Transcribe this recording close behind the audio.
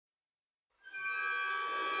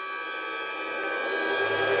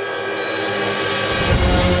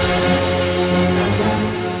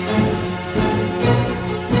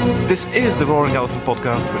This is the Roaring Elephant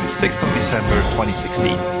Podcast for the 6th of December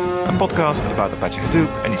 2016. A podcast about Apache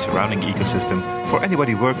Hadoop and the surrounding ecosystem for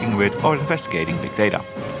anybody working with or investigating big data.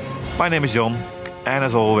 My name is John, and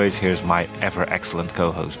as always, here's my ever-excellent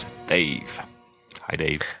co-host, Dave. Hi,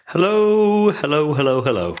 Dave. Hello.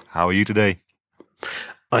 How are you today?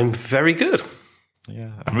 I'm very good.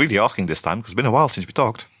 Yeah, I'm really asking this time because it's been a while since we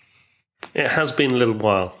talked. It has been a little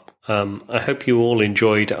while. I hope you all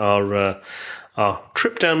enjoyed our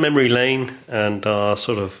trip down memory lane and our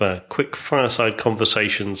sort of quick fireside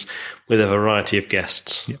conversations with a variety of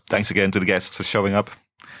guests. Yeah, thanks again to the guests for showing up.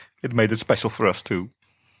 It made it special for us too.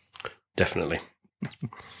 Definitely.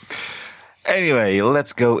 Anyway,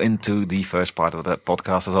 let's go into the first part of the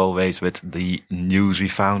podcast, as always, with the news we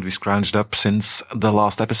scrounged up since the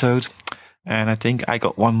last episode. And I think I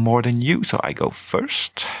got one more than you, so I go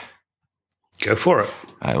first. Go for it.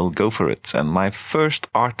 I will go for it. And my first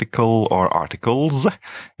article or articles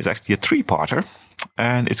is actually a three-parter,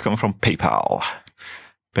 and it's coming from PayPal.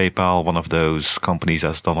 PayPal, one of those companies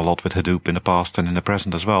that's done a lot with Hadoop in the past and in the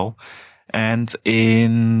present as well. And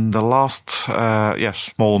in the last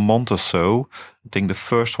small month or so, I think the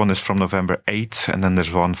first one is from November 8th, and then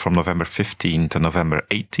there's one from November 15th to November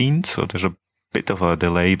 18th. So there's a bit of a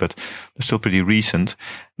delay, but they're still pretty recent.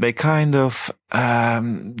 They kind of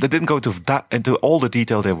they didn't go into all the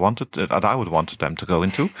detail they wanted that I would want them to go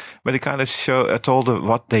into, but they kind of told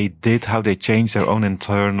what they did, how they changed their own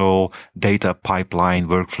internal data pipeline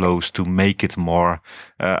workflows to make it more.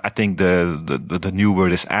 I think the new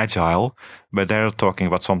word is agile, but they're talking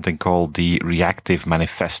about something called the reactive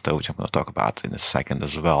manifesto, which I'm going to talk about in a second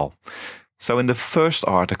as well. So in the first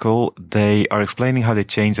article, they are explaining how they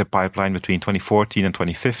changed their pipeline between 2014 and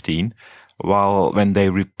 2015, when they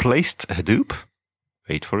replaced Hadoop,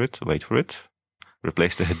 wait for it,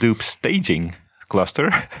 replaced the Hadoop staging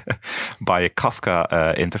cluster by a Kafka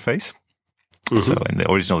interface. Mm-hmm. So in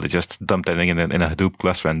the original, they just dumped everything in a Hadoop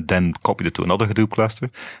cluster and then copied it to another Hadoop cluster.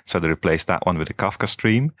 So they replaced that one with a Kafka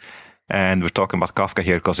stream. And we're talking about Kafka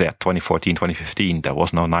here because 2014, 2015, there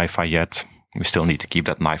was no NiFi yet. We still need to keep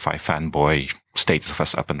that NiFi fanboy status of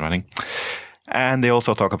us up and running. And they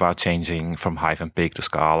also talk about changing from Hive and Pig to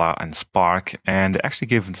Scala and Spark. And they actually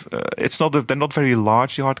give, they're not very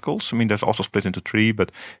large, the articles. I mean, there's also split into three,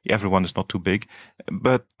 but everyone is not too big.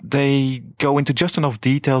 But they go into just enough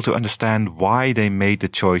detail to understand why they made the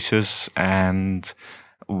choices and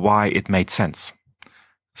why it made sense.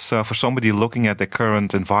 So for somebody looking at the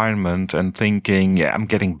current environment and thinking, I'm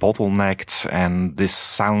getting bottlenecked and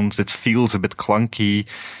it feels a bit clunky.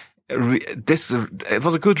 It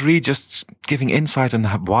was a good read, just giving insight on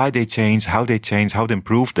why they changed, how they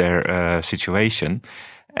improved their situation.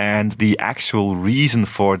 And the actual reason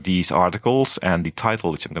for these articles and the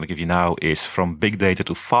title, which I'm going to give you now, is From Big Data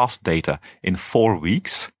to Fast Data in 4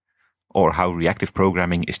 Weeks, or How Reactive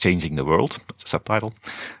Programming is Changing the World. That's a subtitle.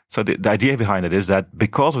 So the idea behind it is that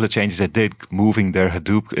because of the changes they did, moving their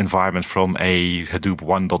Hadoop environment from a Hadoop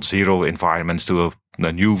 1.0 environment to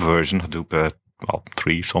a new version, Hadoop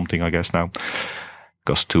 3 something, I guess now,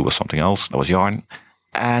 because 2 was something else. That was Yarn.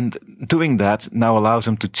 And doing that now allows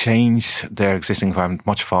them to change their existing environment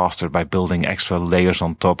much faster by building extra layers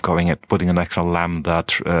on top, putting an extra Lambda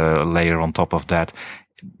layer on top of that.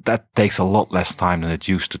 That takes a lot less time than it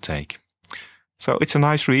used to take. So it's a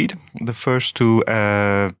nice read. The first two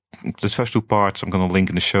parts I'm going to link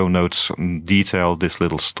in the show notes detail this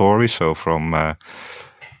little story. So from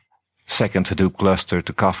second Hadoop cluster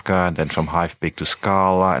to Kafka, and then from Hive Pig to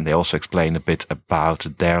Scala. And they also explain a bit about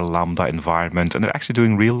their Lambda environment. And they're actually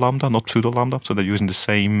doing real Lambda, not pseudo Lambda. So they're using the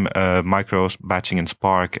same micros batching in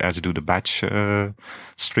Spark as they do the batch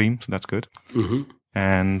stream. So that's good. Mm-hmm.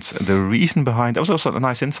 And the reason behind that was also a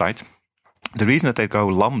nice insight. The reason that they go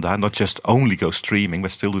Lambda, not just only go streaming,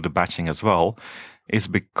 but still do the batching as well, is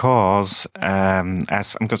because,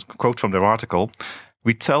 as I'm going to quote from their article,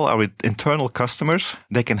 we tell our internal customers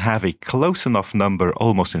they can have a close enough number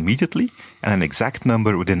almost immediately and an exact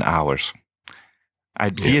number within hours.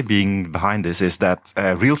 Idea being behind this is that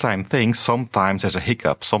real-time things, sometimes there's a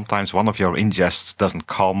hiccup. Sometimes one of your ingests doesn't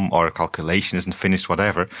come or a calculation isn't finished,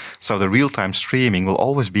 whatever. So the real-time streaming will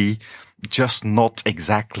always be just not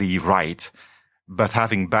exactly right. But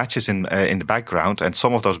having batches in the background, and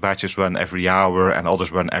some of those batches run every hour and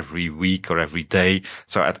others run every week or every day.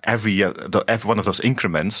 So at every one of those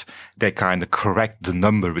increments, they kind of correct the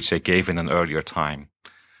number which they gave in an earlier time.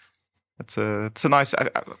 It's a nice.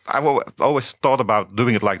 I've always thought about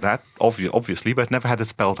doing it like that, obviously, but never had it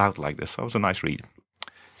spelled out like this. So it was a nice read.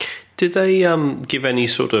 Did they give any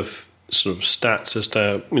sort of sort of stats as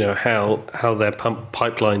to how their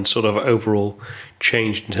pipeline sort of overall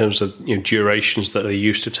changed in terms of durations that they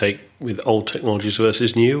used to take with old technologies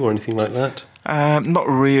versus new, or anything like that? Not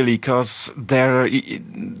really, because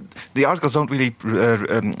the articles don't really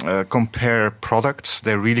compare products.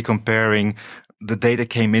 They're really comparing the data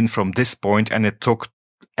came in from this point, and it took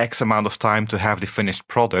X amount of time to have the finished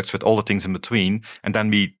products with all the things in between, and then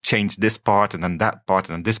we changed this part and then that part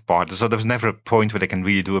and then this part. So there's never a point where they can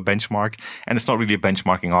really do a benchmark, and it's not really a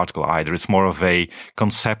benchmarking article either. It's more of a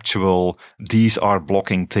conceptual, these are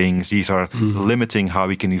blocking things, these are limiting how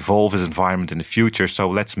we can evolve this environment in the future, so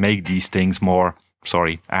let's make these things more,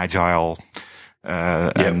 agile,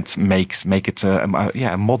 and make it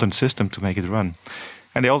a modern system to make it run.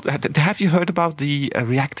 And have you heard about the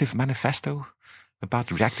reactive manifesto?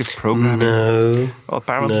 About reactive programming? No. Well,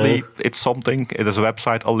 apparently it's something. It is a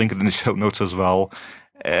website. I'll link it in the show notes as well.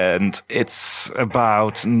 And it's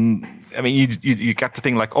about, you get the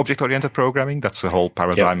thing like object-oriented programming. That's the whole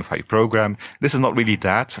paradigm of how you program. This is not really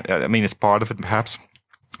that. It's part of it perhaps.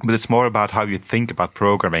 But it's more about how you think about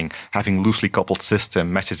programming, having loosely coupled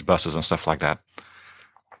system, message buses and stuff like that.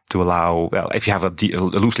 To allow, if you have a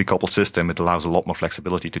loosely coupled system, it allows a lot more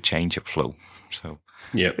flexibility to change your flow. So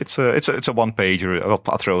it's a one pager.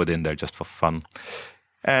 I'll throw it in there just for fun.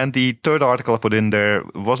 And the third article I put in there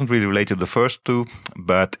wasn't really related to the first two,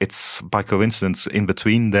 but it's by coincidence in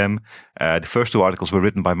between them. The first two articles were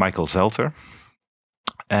written by Michael Zelter.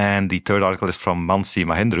 And the third article is from Mansi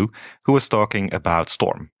Mahendru, who was talking about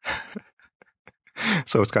Storm.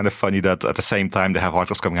 So it's kind of funny that at the same time they have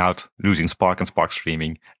articles coming out using Spark and Spark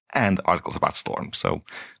streaming and articles about Storm. So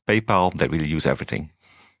PayPal, they really use everything.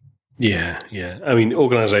 Yeah.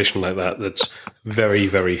 Organization like that's very,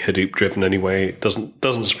 very Hadoop driven anyway. It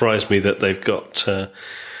doesn't surprise me that they've got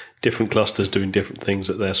different clusters doing different things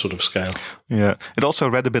at their sort of scale. Yeah. It also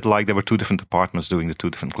read a bit like there were two different departments doing the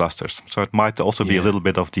two different clusters. So it might also be a little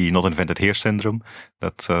bit of the not invented here syndrome,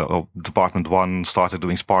 that Department 1 started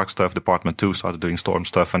doing Spark stuff, Department 2 started doing Storm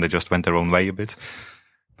stuff, and they just went their own way a bit.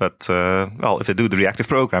 But, if they do the reactive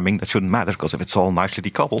programming, that shouldn't matter, because if it's all nicely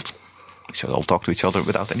decoupled, we should all talk to each other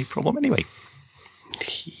without any problem anyway.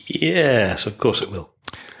 Yes, of course it will.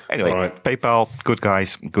 Anyway, right. PayPal, good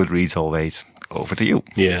guys, good reads always. Over to you.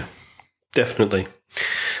 Yeah, definitely.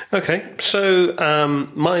 Okay, so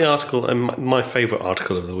my article, and my favourite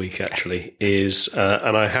article of the week actually, is,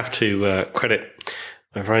 and I have to credit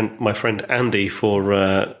my friend Andy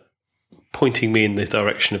for pointing me in the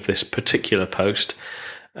direction of this particular post,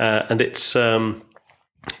 and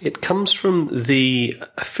it comes from the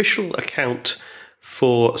official account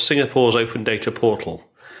for Singapore's Open Data Portal,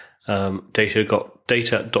 data.gov.sg.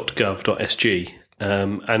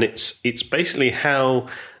 And it's basically how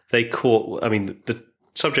they caught. The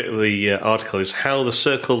subject of the article is how the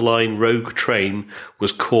Circle Line rogue train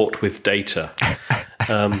was caught with data,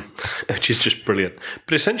 which is just brilliant.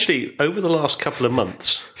 But essentially, over the last couple of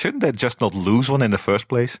months, shouldn't they just not lose one in the first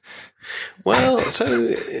place? Well,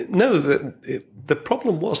 no. The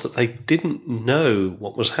problem was that they didn't know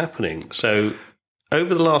what was happening. So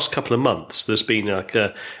over the last couple of months, there's been like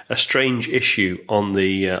a strange issue on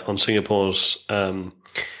the on Singapore's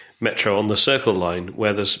metro on the Circle Line,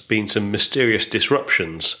 where there's been some mysterious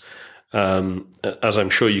disruptions. As I'm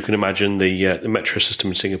sure you can imagine, the metro system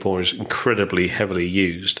in Singapore is incredibly heavily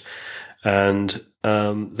used, and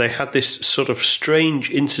they had this sort of strange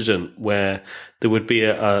incident where there would be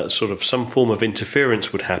a sort of some form of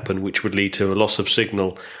interference would happen, which would lead to a loss of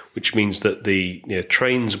signal, which means that the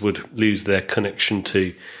trains would lose their connection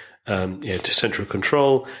to central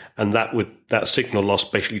control, and that signal loss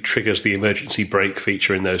basically triggers the emergency brake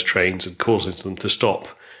feature in those trains and causes them to stop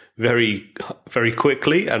very, very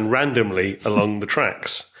quickly and randomly along the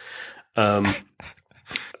tracks.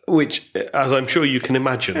 Which, as I'm sure you can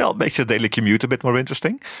imagine, it makes your daily commute a bit more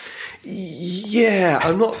interesting. Yeah,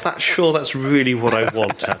 I'm not that sure that's really what I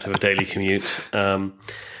want out of a daily commute.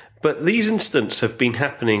 But these incidents have been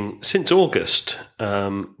happening since August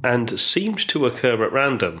and seemed to occur at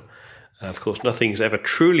random. Of course, nothing's ever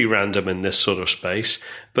truly random in this sort of space,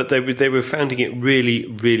 but they were finding it really,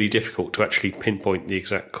 really difficult to actually pinpoint the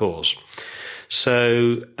exact cause.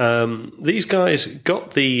 So these guys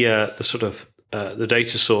got the sort of the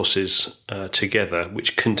data sources together,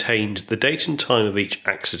 which contained the date and time of each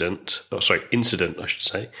incident, I should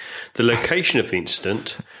say, the location of the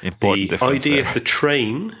incident, the ID of the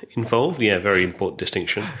train involved, very important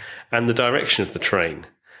distinction, and the direction of the train,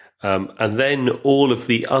 and then all of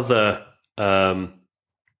the other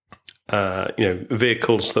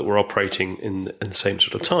vehicles that were operating in the same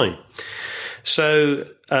sort of time. So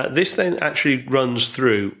this then actually runs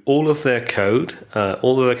through all of their code.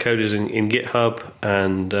 All of their code is in GitHub,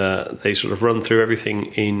 and they sort of run through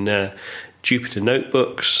everything in Jupyter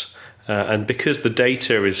Notebooks. And because the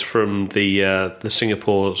data is from the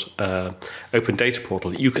Singapore's Open Data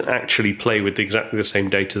Portal, you can actually play with exactly the same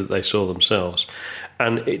data that they saw themselves.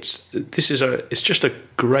 And it's just a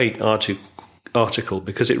great article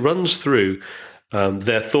because it runs through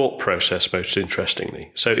their thought process most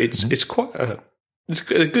interestingly. So it's quite a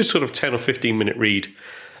good sort of 10 or 15 minute read.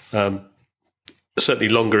 Certainly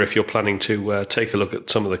longer if you're planning to take a look at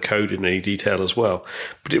some of the code in any detail as well.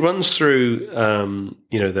 But it runs through,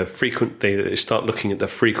 they start looking at the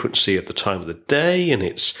frequency at the time of the day, and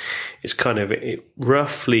it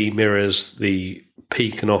roughly mirrors the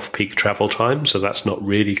peak and off-peak travel time, so that's not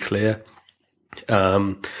really clear.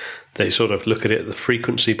 They sort of look at it, the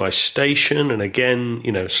frequency by station, and again,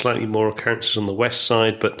 slightly more occurrences on the west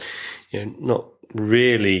side, but not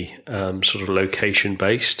really sort of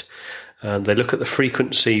location-based. They look at the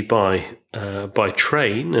frequency by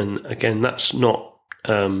train, and again, that's not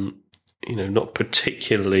not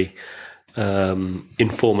particularly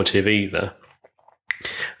informative either.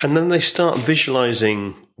 And then they start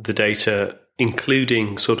visualizing the data,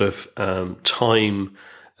 including sort of time,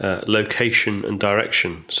 location, and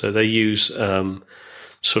direction. So they use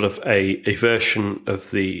sort of a version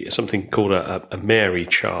of something called a Mary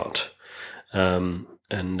chart.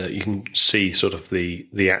 And you can see sort of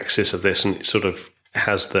the axis of this, and it sort of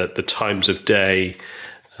has the times of day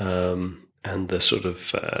and the sort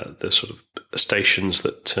of stations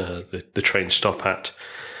that the trains stop at,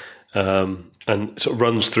 and sort of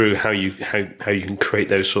runs through how you can create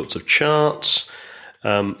those sorts of charts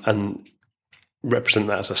and represent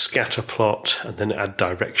that as a scatter plot, and then add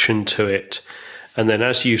direction to it, and then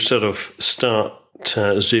as you sort of start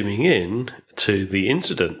zooming in to the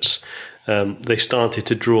incidents. They started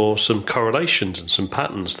to draw some correlations and some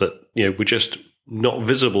patterns that were just not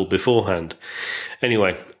visible beforehand.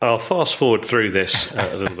 Anyway, I'll fast forward through this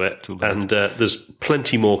a little bit, and there's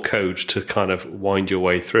plenty more code to kind of wind your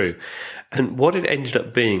way through. And what it ended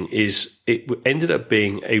up being is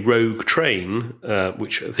a rogue train,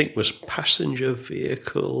 which I think was passenger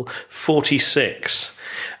vehicle 46.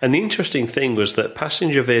 And the interesting thing was that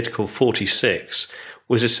passenger vehicle 46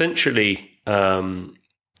 was essentially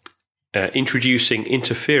introducing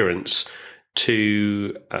interference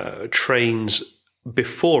to trains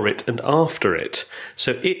before it and after it.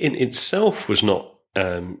 So it in itself was not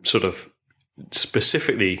sort of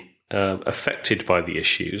specifically affected by the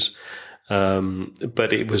issues,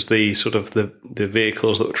 but it was the sort of the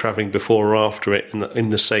vehicles that were travelling before or after it in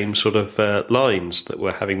the same sort of lines that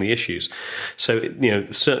were having the issues. So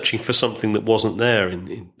searching for something that wasn't there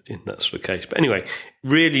in that sort of case. But anyway,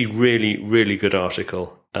 really, really, really good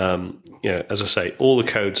article. As I say, all the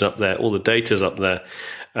code's up there, all the data's up there,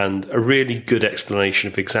 and a really good explanation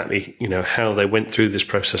of exactly how they went through this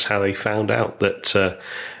process, how they found out that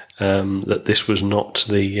that this was not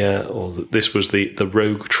or that this was the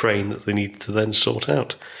rogue train that they needed to then sort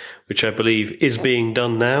out, which I believe is being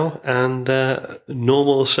done now, and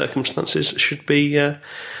normal circumstances should be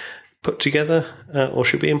put together or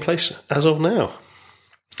should be in place as of now.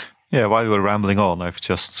 Yeah, while we were rambling on, I've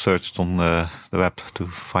just searched on the web to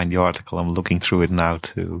find the article. I'm looking through it now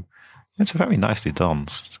too. It's very nicely done.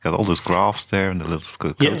 It's got all those graphs there and the little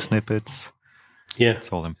code snippets. Yeah.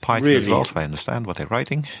 It's all in Python as well, so I understand what they're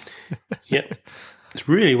writing. Yeah. It's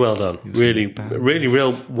really well done. Really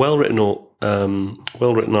well-written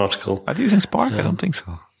article. Are they using Spark? I don't think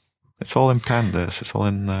so. It's all in Pandas. It's all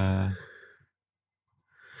in...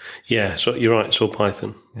 Yeah, so you're right. It's all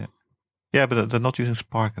Python. Yeah. Yeah, but they're not using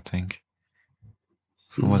Spark, I think.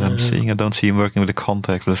 From what I'm seeing, I don't see him working with the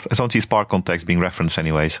context. I don't see Spark context being referenced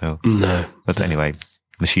anyway. So no. But anyway,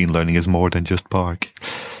 machine learning is more than just Spark.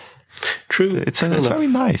 True. It's very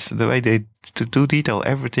nice the way they do detail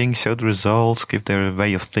everything, show the results, give their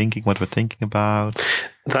way of thinking, what we're thinking about.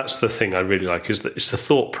 That's the thing I really like, is that it's the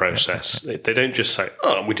thought process. Yeah. They don't just say,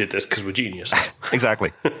 "Oh, we did this because we're geniuses."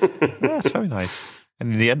 Exactly. Yeah, it's very nice.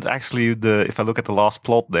 And in the end, actually, if I look at the last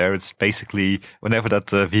plot there, it's basically whenever that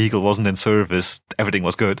vehicle wasn't in service, everything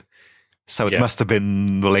was good. So it must have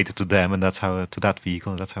been related to them, and that's how to that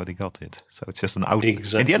vehicle, and that's how they got it. So it's just an outlier.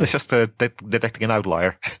 Exactly. In the end, it's just detecting an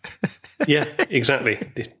outlier. Yeah, exactly.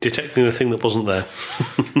 Detecting the thing that wasn't there.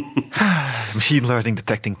 Machine learning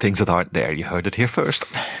detecting things that aren't there. You heard it here first.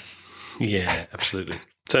 Yeah, absolutely.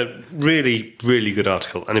 So really, really good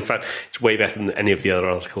article. And in fact, it's way better than any of the other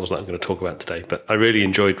articles that I'm going to talk about today. But I really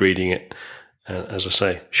enjoyed reading it. As I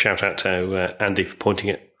say, shout out to Andy for pointing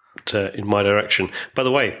it in my direction. By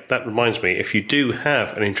the way, that reminds me, if you do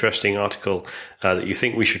have an interesting article that you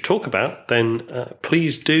think we should talk about, then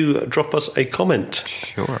please do drop us a comment.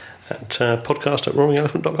 Sure. At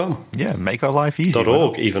podcast@roaringelephant.com. Yeah, make our life easy.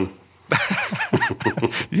 .org even.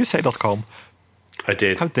 Did you say .com? I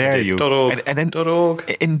did. How dare you? .org. And then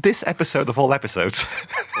 .org. In this episode of all episodes.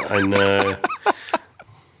 I know.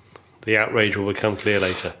 The outrage will become clear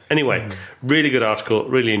later. Anyway, really good article.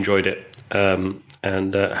 Really enjoyed it.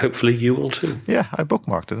 And hopefully you will too. Yeah, I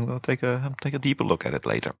bookmarked it. I'm going to take a deeper look at it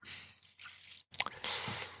later.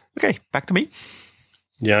 Okay, back to me.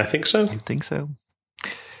 Yeah, I think so. You think so?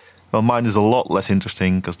 Well, mine is a lot less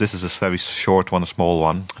interesting because this is a very short one, a small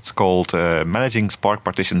one. It's called Managing Spark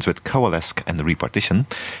Partitions with Coalesce and Repartition.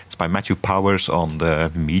 It's by Matthew Powers on the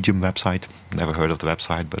Medium website. Never heard of the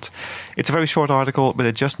website, but it's a very short article, but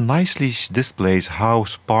it just nicely displays how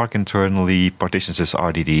Spark internally partitions its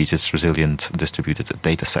RDDs, its resilient distributed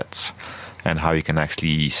data sets, and how you can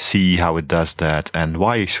actually see how it does that and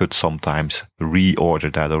why you should sometimes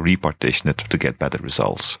reorder that or repartition it to get better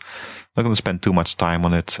results. I'm not going to spend too much time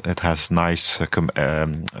on it. It has nice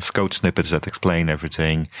code snippets that explain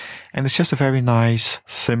everything. And it's just a very nice,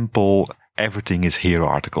 simple, everything is here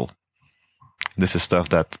article. This is stuff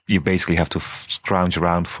that you basically have to scrounge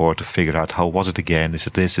around for to figure out how was it again? Is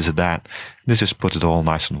it this? Is it that? This just put it all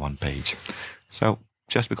nice on one page. So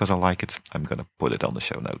just because I like it, I'm going to put it on the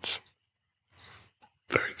show notes.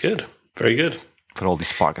 Very good. Very good. For all these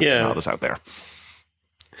Spark aficionados out there.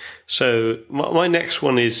 So my next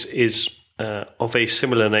one is of a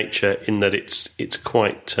similar nature in that it's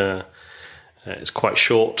quite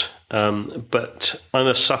short, but I'm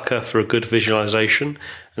a sucker for a good visualization,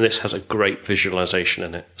 and this has a great visualization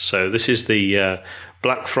in it. So this is the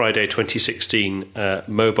Black Friday 2016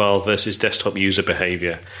 mobile versus desktop user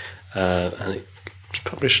behavior, and it's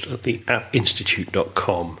published at the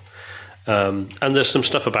appinstitute.com. And there's some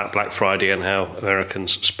stuff about Black Friday and how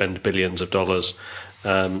Americans spend billions of dollars.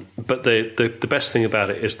 But the best thing about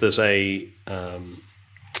it is there's a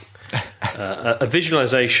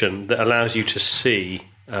visualization that allows you to see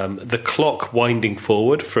the clock winding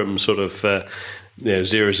forward from sort of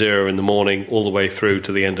 00 in the morning all the way through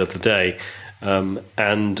to the end of the day.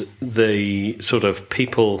 And the sort of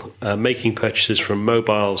people making purchases from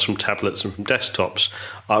mobiles, from tablets and from desktops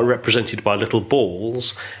are represented by little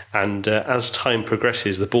balls. And as time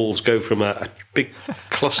progresses, the balls go from a big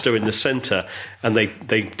cluster in the center and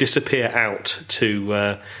they disappear out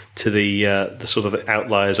to the sort of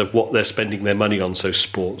outliers of what they're spending their money on. So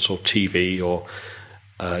sports or TV or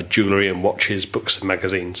jewelry and watches, books and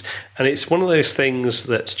magazines. And it's one of those things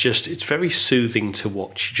that's just, it's very soothing to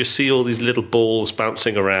watch. You just see all these little balls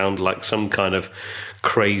bouncing around like some kind of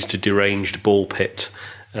crazed, deranged ball pit.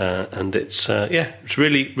 And it's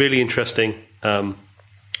really, really interesting.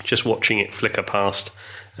 Just watching it flicker past.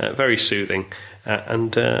 Very soothing.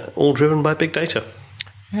 And all driven by big data.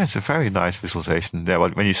 Yeah, it's a very nice visualization. Yeah,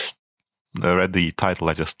 when you read the title,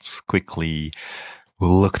 I just quickly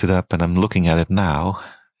looked it up and I'm looking at it now.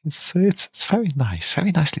 It's very nice,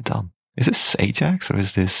 very nicely done. Is this Ajax or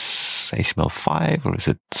is this HTML5 or is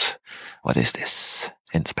it, what is this?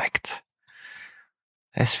 Inspect.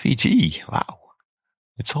 SVG. Wow.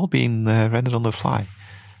 It's all been rendered on the fly.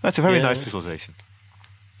 That's a very nice visualization.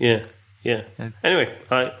 Yeah. Anyway,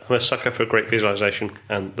 I'm a sucker for a great visualization,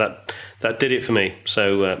 and that did it for me.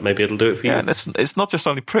 So maybe it'll do it for you. Yeah, it's not just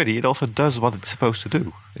only pretty; it also does what it's supposed to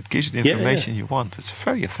do. It gives you the information you want. It's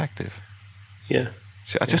very effective. Yeah.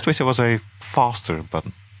 So I just wish there was a faster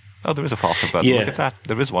button. Oh, there is a faster button. Yeah. Look at that.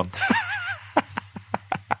 There is one.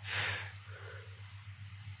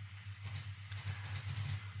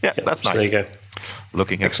 That's nice. There you go.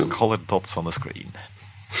 Looking at some colored dots on the screen.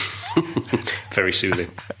 Very soothing.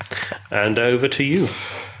 And over to you.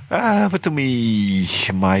 Over to me.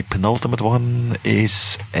 My penultimate one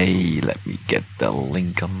is let me get the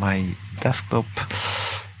link on my desktop.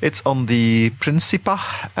 It's on the Principa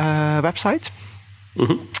website.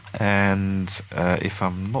 Mm-hmm. And if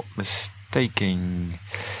I'm not mistaken,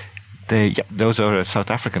 those are a South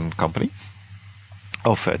African company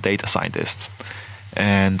of data scientists.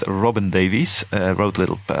 And Robin Davies wrote a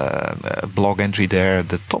little blog entry there,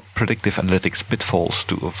 the top predictive analytics pitfalls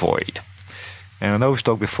to avoid. And I know we've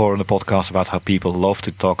talked before on the podcast about how people love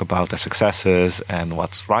to talk about their successes and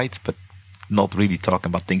what's right, but not really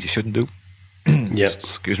talking about things you shouldn't do. Yes.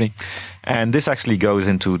 Excuse me. And this actually goes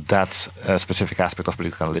into that specific aspect of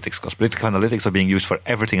predictive analytics, because predictive analytics are being used for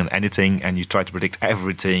everything and anything, and you try to predict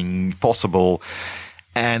everything possible.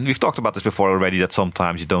 And we've talked about this before already, that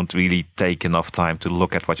sometimes you don't really take enough time to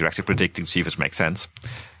look at what you're actually predicting to see if it makes sense.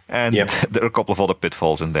 And there are a couple of other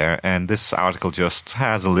pitfalls in there. And this article just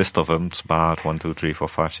has a list of them. It's about 1, 2, 3, 4,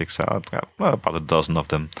 5, 6, about a dozen of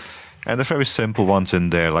them. And there's very simple ones in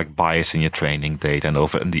there, like bias in your training data and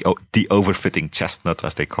the overfitting chestnut,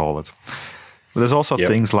 as they call it. But there's also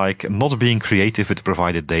things like not being creative with the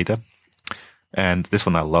provided data. And this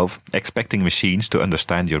one I love, expecting machines to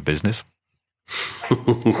understand your business.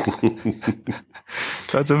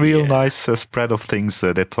 So it's a real nice spread of things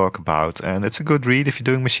they talk about, and it's a good read if you're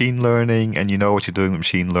doing machine learning and you know what you're doing with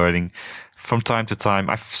machine learning. From time to time,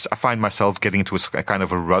 I find myself getting into a kind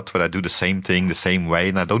of a rut where I do the same thing the same way,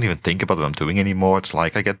 and I don't even think about what I'm doing anymore. It's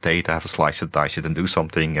like I get data, I have to slice it, dice it, and do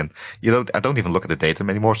something, and I don't even look at the data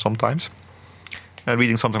anymore sometimes. And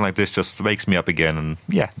reading something like this just wakes me up again, and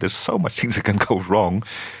there's so much things that can go wrong.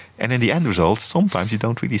 And in the end result, sometimes you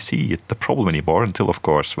don't really see the problem anymore until, of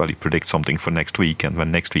course, you predict something for next week. And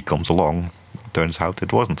when next week comes along, it turns out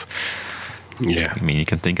it wasn't. Yeah. I mean, you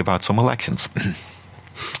can think about some elections.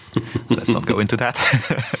 Let's not go into that.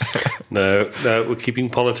 No, we're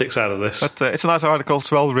keeping politics out of this. But it's a nice article.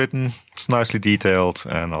 It's well written. It's nicely detailed.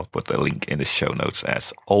 And I'll put the link in the show notes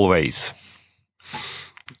as always.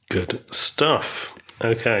 Good stuff.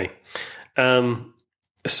 Okay.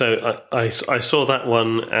 So I saw that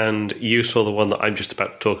one, and you saw the one that I'm just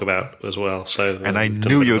about to talk about as well. So and I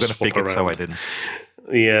knew you were going to pick it, so I didn't.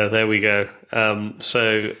 Yeah, there we go.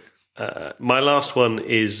 So my last one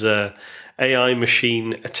is AI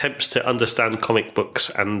machine attempts to understand comic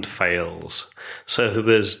books and fails. So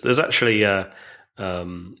there's actually the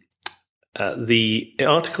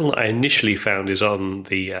article I initially found is on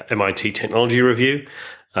the MIT Technology Review,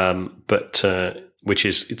 but which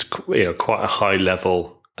is quite a high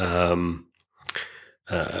level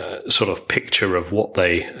sort of picture of what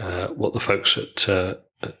the folks at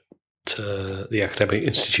the Academic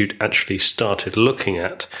Institute actually started looking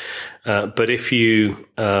at. But if you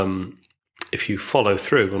follow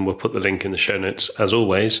through, and we'll put the link in the show notes as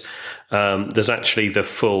always, there's actually the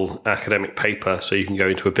full academic paper, so you can go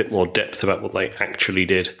into a bit more depth about what they actually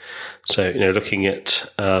did. So looking at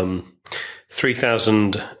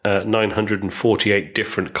 3,948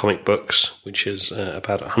 different comic books, which is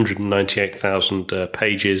about 198,000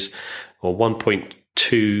 pages, or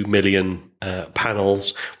 1.2 million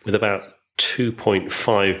panels, with about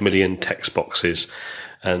 2.5 million text boxes,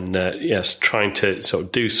 and trying to sort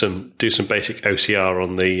of do some basic OCR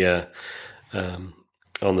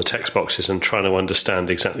on the text boxes and trying to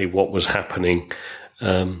understand exactly what was happening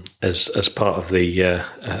as part of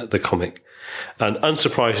the comic. And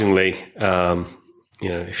unsurprisingly,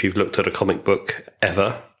 if you've looked at a comic book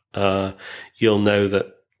ever, you'll know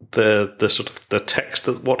that the sort of the text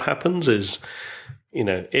of what happens is,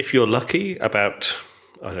 if you're lucky, about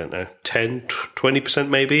 10, 20%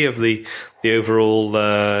 maybe of the overall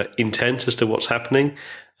intent as to what's happening.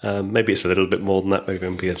 Maybe it's a little bit more than that. Maybe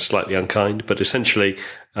I'm being slightly unkind, but essentially,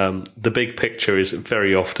 the big picture is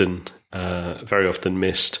very often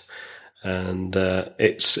missed. And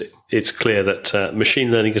it's clear that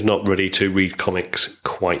machine learning is not ready to read comics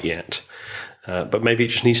quite yet. But maybe it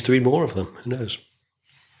just needs to read more of them. Who knows?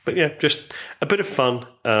 But just a bit of fun.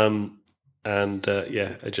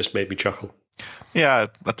 It just made me chuckle. Yeah,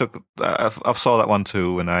 I saw that one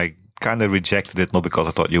too, and I kind of rejected it, not because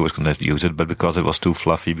I thought you was going to use it, but because it was too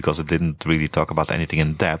fluffy, because it didn't really talk about anything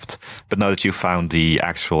in depth. But now that you found the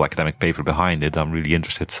actual academic paper behind it, I'm really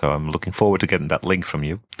interested. So I'm looking forward to getting that link from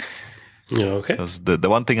you. Yeah, okay. Because the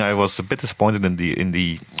one thing I was a bit disappointed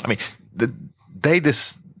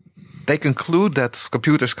they conclude that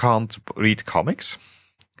computers can't read comics,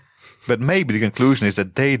 but maybe the conclusion is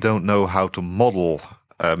that they don't know how to model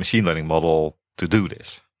a machine learning model to do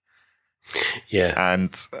this. Yeah.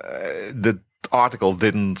 And the article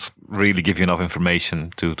didn't really give you enough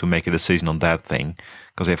information to make a decision on that thing,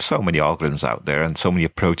 because they have so many algorithms out there and so many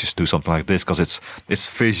approaches to do something like this, because it's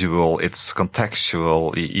visual, it's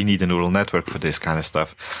contextual, you need a neural network for this kind of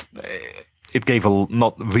stuff. It gave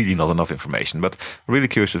not enough information, but really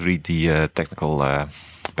curious to read the technical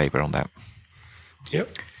paper on that.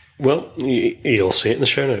 Yep. Well, you'll see it in the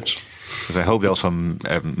show notes. Because I hope they also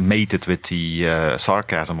made it with the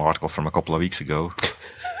sarcasm article from a couple of weeks ago.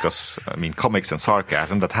 Because, comics and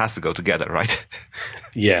sarcasm, that has to go together, right?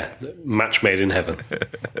 Yeah, match made in heaven.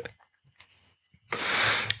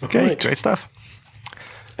 Okay, right. Great stuff.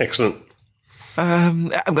 Excellent. I'm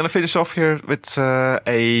going to finish off here with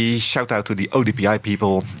a shout out to the ODPI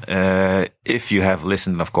people. If you have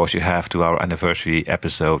listened, of course you have, to our anniversary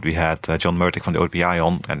episode, we had John Murtick from the ODPI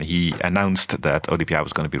on, and he announced that ODPI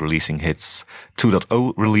was going to be releasing its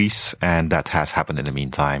 2.0 release, and that has happened in the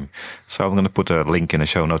meantime. So I'm going to put a link in the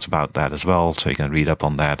show notes about that as well, so you can read up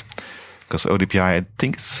on that. because ODPI, I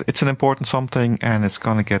think it's an important something, and it's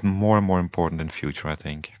going to get more and more important in future, I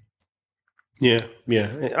think. Yeah.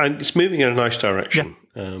 It's moving in a nice direction.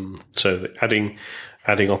 Yeah. So adding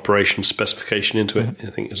operation specification into it, I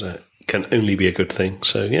think can only be a good thing.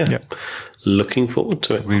 So looking forward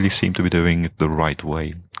to it. Really seem to be doing it the right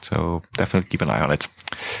way. So definitely keep an eye on it.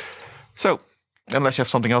 So unless you have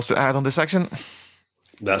something else to add on this section,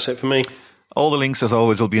 that's it for me. All the links, as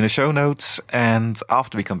always, will be in the show notes. And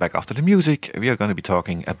after we come back after the music, we are going to be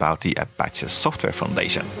talking about the Apache Software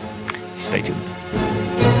Foundation. Stay tuned.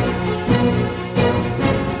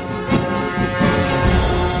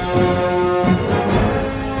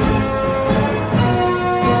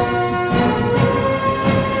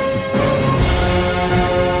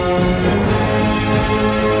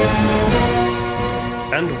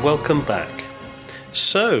 And welcome back.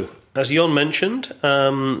 So, as Jon mentioned,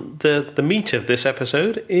 the meat of this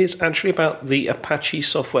episode is actually about the Apache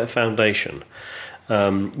Software Foundation.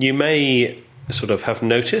 You may sort of have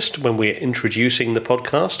noticed when we're introducing the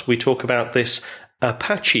podcast, we talk about this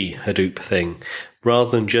Apache Hadoop thing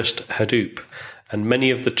rather than just Hadoop. And many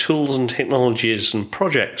of the tools and technologies and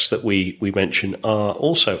projects that we mention are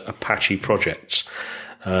also Apache projects.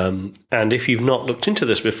 And if you've not looked into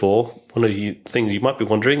this before, one of the things you might be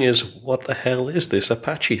wondering is, what the hell is this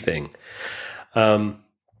Apache thing?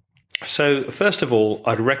 So first of all,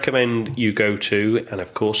 I'd recommend you go to, and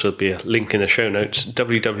of course there'll be a link in the show notes,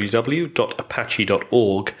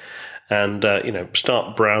 www.apache.org, and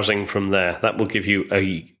start browsing from there. That will give you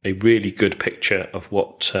a really good picture of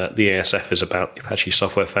what the ASF is about, the Apache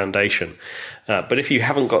Software Foundation. But if you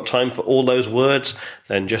haven't got time for all those words,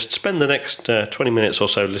 then just spend the next 20 minutes or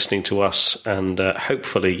so listening to us, and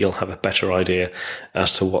hopefully you'll have a better idea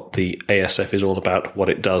as to what the ASF is all about, what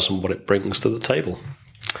it does, and what it brings to the table.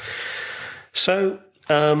 So,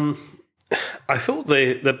 I thought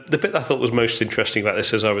the bit that I thought was most interesting about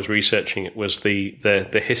this as I was researching it was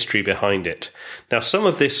the history behind it. Now, some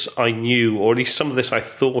of this I knew, or at least some of this I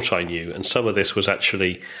thought I knew, and some of this was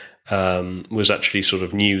actually sort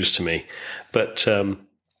of news to me. But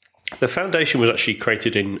the foundation was actually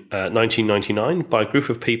created in 1999 by a group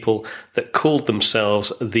of people that called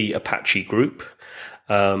themselves the Apache Group,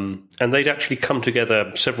 and they'd actually come together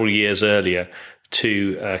several years earlier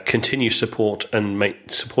to continue supporting and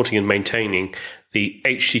maintaining the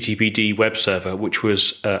HTTPD web server, which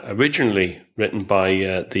was originally written by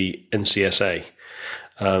the NCSA.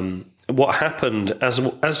 What happened, as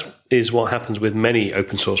is what happens with many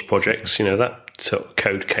open source projects, that sort of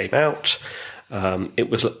code came out. It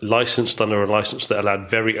was licensed under a license that allowed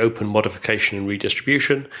very open modification and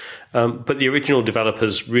redistribution. But the original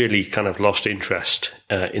developers really kind of lost interest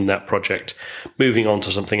in that project, moving on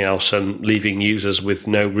to something else and leaving users with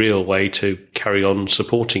no real way to carry on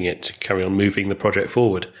supporting it, to carry on moving the project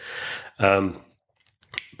forward.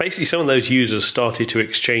 Basically, some of those users started to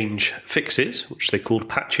exchange fixes, which they called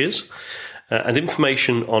patches, and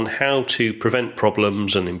information on how to prevent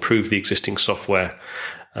problems and improve the existing software.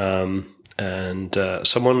 And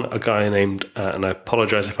a guy named, and I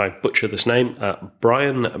apologize if I butcher this name,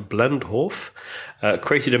 Brian Blendorf,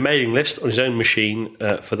 created a mailing list on his own machine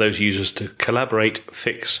for those users to collaborate,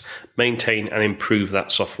 fix, maintain, and improve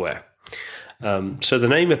that software. So the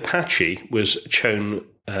name Apache was chosen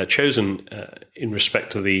in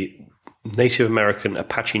respect to the Native American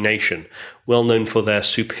Apache Nation, well known for their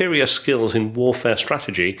superior skills in warfare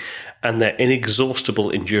strategy and their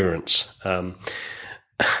inexhaustible endurance. And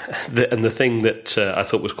the thing that I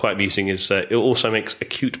thought was quite amusing is it also makes a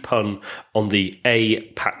cute pun on the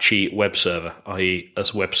Apache web server, i.e. a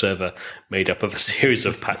web server made up of a series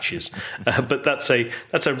of patches. But that's a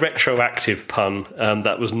retroactive pun.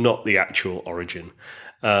 That was not the actual origin.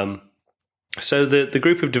 So the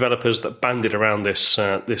group of developers that banded around this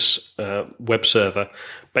web server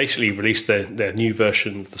basically released their new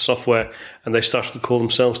version of the software, and they started to call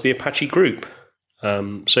themselves the Apache Group.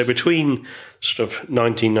 So between sort of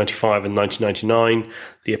 1995 and 1999,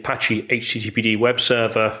 the Apache HTTPD web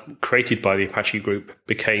server created by the Apache Group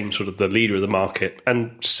became sort of the leader of the market,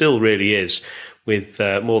 and still really is, with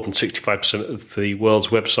more than 65% of the world's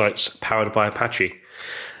websites powered by Apache.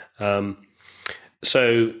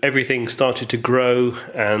 So everything started to grow,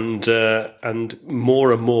 and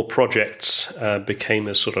more projects became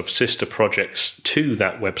as sort of sister projects to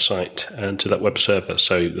that website and to that web server.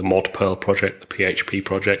 So the Mod Perl project, the PHP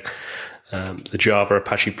project, the Java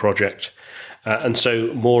Apache project, and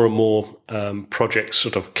so more and more projects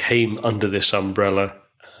sort of came under this umbrella.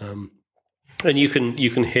 And you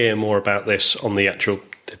can hear more about this on the actual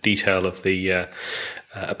detail of the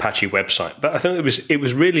Apache website. But I think it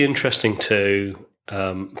was really interesting to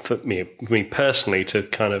for me personally to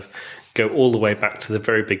kind of go all the way back to the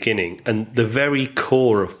very beginning. And the very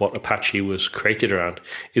core of what Apache was created around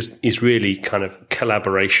is really kind of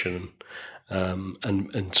collaboration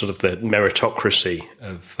and sort of the meritocracy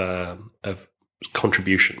of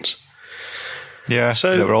contributions. Yeah,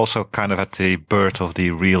 so they were also kind of at the birth of the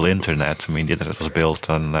real internet. I mean, the internet was built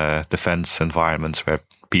on defense environments where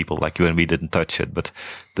people like you and me didn't touch it. But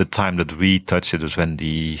the time that we touched it was when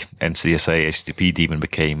the NCSA HTTP daemon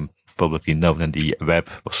became publicly known and the web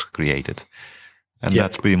was created. And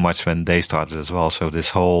that's pretty much when they started as well. So this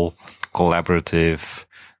whole collaborative,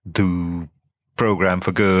 do program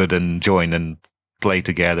for good and join and play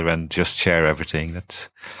together and just share everything, that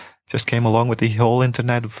just came along with the whole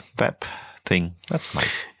internet web thing. That's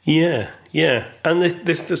nice. Yeah. And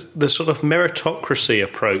this sort of meritocracy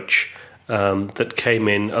approach that came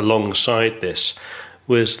in alongside this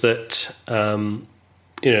was that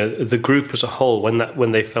the group as a whole,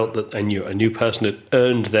 when they felt that a new person had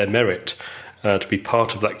earned their merit to be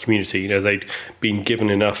part of that community, they'd been given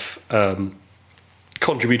enough,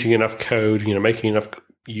 contributing enough code, making enough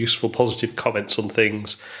useful, positive comments on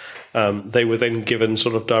things. They were then given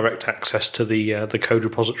sort of direct access to the code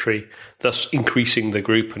repository, thus increasing the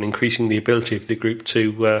group and increasing the ability of the group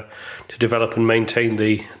to develop and maintain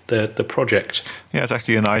the project. Yeah, it's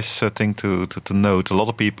actually a nice thing to note. A lot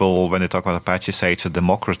of people, when they talk about Apache, say it's a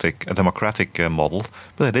democratic model,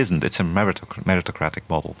 but it isn't. It's a meritocratic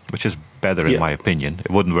model, which is better in my opinion.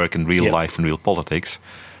 It wouldn't work in real life and real politics,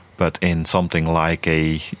 but in something like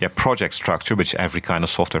a project structure, which every kind of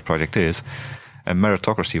software project is. And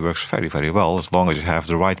meritocracy works very, very well as long as you have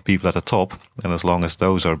the right people at the top, and as long as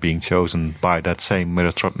those are being chosen by that same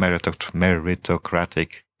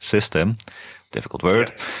meritocratic system, difficult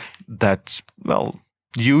word, that,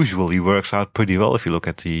 usually works out pretty well if you look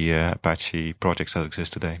at the Apache projects that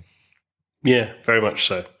exist today. Yeah, very much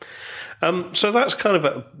so. So that's kind of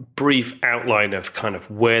a brief outline of kind of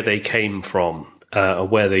where they came from,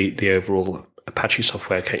 where the overall Apache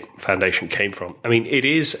Software Foundation came from. I mean, it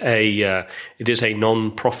is a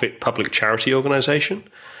non-profit public charity organization,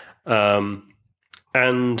 and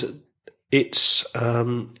it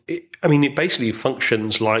basically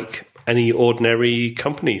functions like any ordinary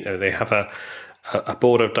company. They have a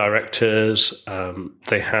board of directors.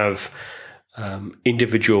 They have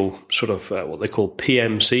individual sort of what they call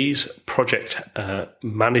PMCs, project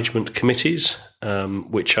management committees,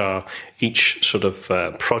 which are each sort of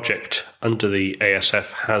project under the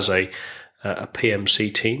ASF has a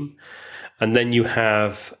PMC team. And then you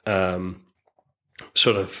have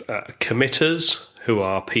committers, who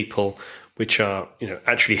are people which are,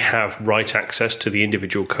 actually have right access to the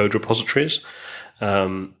individual code repositories.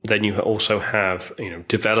 Then you also have,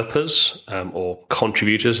 developers or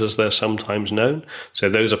contributors, as they're sometimes known. So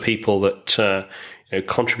those are people that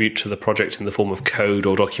contribute to the project in the form of code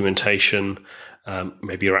or documentation.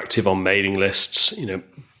 Maybe you're active on mailing lists.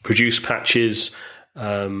 Produce patches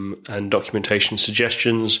and documentation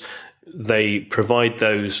suggestions. They provide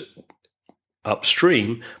those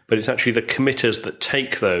upstream, but it's actually the committers that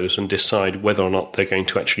take those and decide whether or not they're going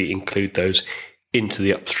to actually include those into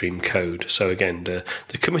the upstream code. So again, the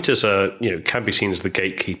committers are, can be seen as the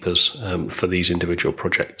gatekeepers for these individual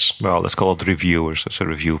projects. Well, let's call it reviewers. It's a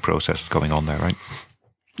review process going on there, right?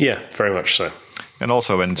 Yeah, very much so. And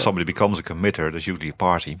also, when somebody becomes a committer, there's usually a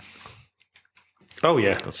party. Oh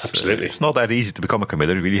yeah, absolutely. It's not that easy to become a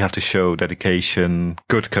committer. You really have to show dedication,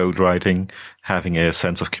 good code writing, having a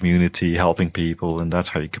sense of community, helping people, and that's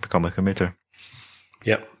how you can become a committer.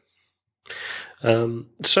 Yep.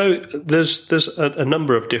 So there's a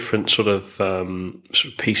number of different sort of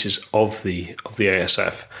pieces of the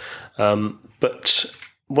ASF, but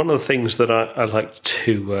one of the things that I like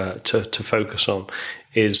to focus on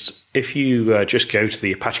is if you just go to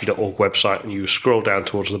the Apache.org website and you scroll down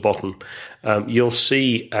towards the bottom, you'll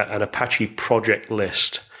see an Apache project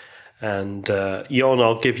list. And Jon,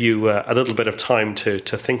 I'll give you a little bit of time to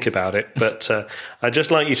think about it, but I'd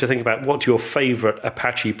just like you to think about what your favorite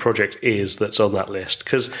Apache project is that's on that list,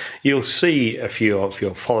 because you'll see, if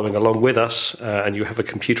you're following along with us and you have a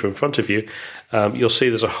computer in front of you, you'll see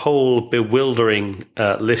there's a whole bewildering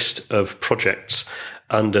list of projects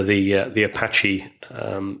under the Apache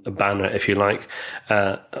banner, if you like.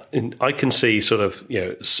 I can see sort of,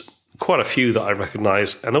 quite a few that I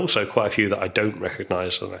recognize and also quite a few that I don't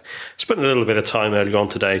recognize. And I spent a little bit of time earlier on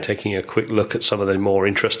today taking a quick look at some of the more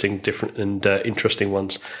interesting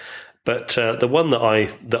ones. But the one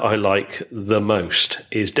that I like the most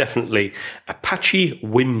is definitely Apache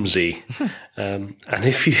Whimsy. And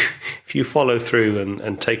if you follow through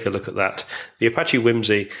and take a look at that, the Apache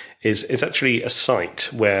Whimsy is actually a site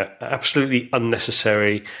where absolutely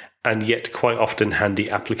unnecessary and yet quite often handy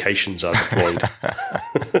applications are deployed,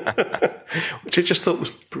 which I just thought was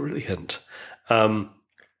brilliant.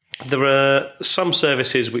 There are some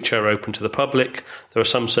services which are open to the public. There are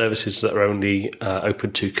some services that are only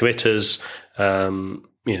open to committers. Some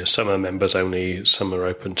are members only. Some are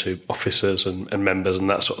open to officers and members and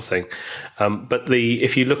that sort of thing. But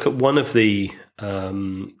if you look at one of the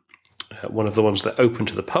ones that are open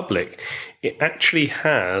to the public, it actually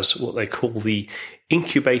has what they call the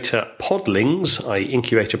incubator podlings, i.e.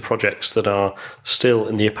 incubator projects that are still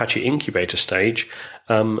in the Apache incubator stage,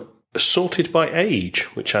 sorted by age,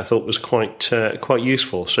 which I thought was quite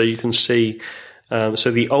useful. So you can see, so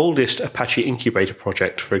the oldest Apache incubator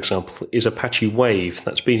project, for example, is Apache Wave.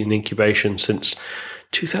 That's been in incubation since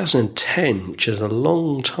 2010, which is a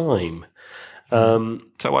long time.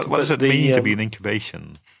 So what does it mean to be in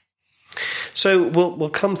incubation? So we'll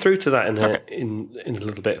come through to that in a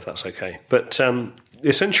little bit, if that's okay. But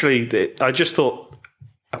essentially, I just thought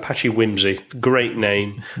Apache Whimsy, great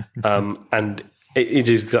name, and it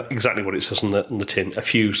is exactly what it says on the tin. A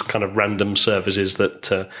few kind of random services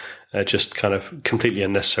that are just kind of completely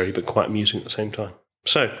unnecessary, but quite amusing at the same time.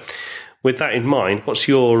 So, with that in mind, what's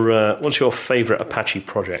your favourite Apache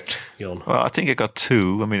project, Jon? Well, I think I got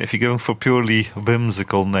two. I mean, if you're going for purely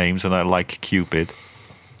whimsical names, and I like Cupid,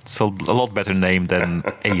 it's a lot better name than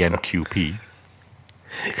AMQP.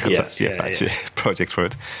 That's the Apache project for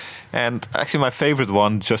it. And actually, my favorite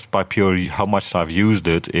one, just by pure how much I've used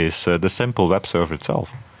it, is the simple web server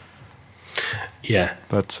itself. Yeah.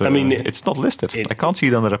 But I mean, it's not listed. I can't see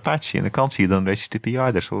it under Apache, and I can't see it under HTTP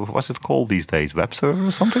either. So what's it called these days? Web server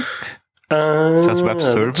or something? It says web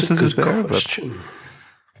services is there. Question.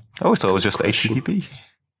 But I always thought it was just HTTP.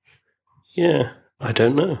 Yeah, I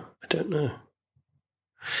don't know.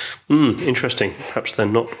 Interesting. Perhaps they're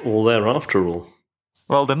not all there after all.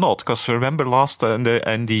 Well, they're not, because remember last in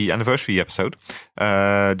the anniversary episode,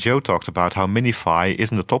 Joe talked about how Minify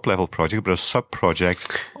isn't a top-level project, but a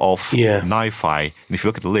sub-project of NiFi. And if you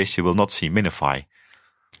look at the list, you will not see Minify.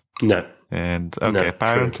 No. And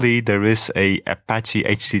apparently there is a Apache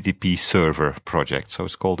HTTP server project, so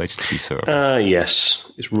it's called HTTP server.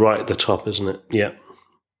 Yes, it's right at the top, isn't it? Yeah.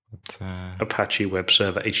 Apache Web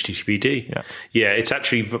Server HTTPD. Yeah, it's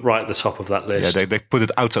actually right at the top of that list. Yeah, they put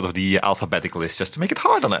it outside of the alphabetic list just to make it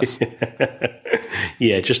hard on us.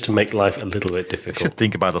 Yeah, just to make life a little bit difficult. You should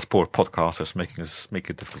think about us poor podcasters make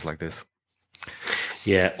it difficult like this.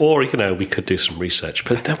 Yeah, or we could do some research,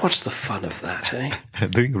 but then what's the fun of that, eh?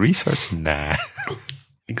 Doing research? Nah.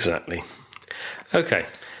 Exactly. Okay,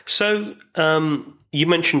 so you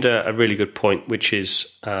mentioned a really good point, which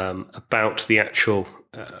is about the actual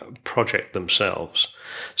project themselves.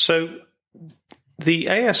 So the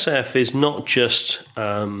ASF is not just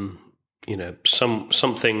something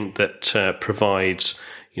that provides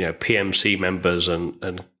PMC members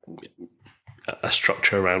and a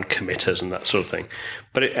structure around committers and that sort of thing,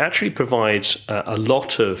 but it actually provides a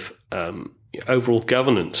lot of overall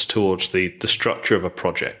governance towards the structure of a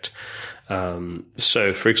project.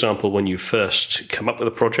 So, for example, when you first come up with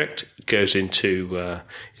a project, it goes into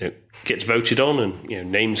gets voted on,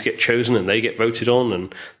 and names get chosen, and they get voted on,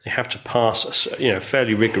 and they have to pass a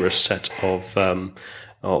fairly rigorous set of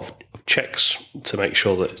checks to make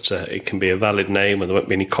sure that it can be a valid name, and there won't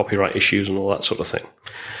be any copyright issues and all that sort of thing.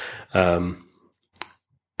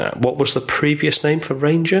 What was the previous name for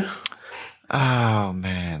Ranger? Oh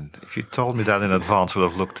man! If you told me that in advance, I would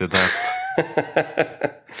have looked it up.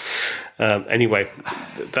 Anyway,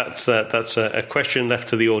 that's a question left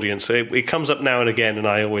to the audience. It comes up now and again, and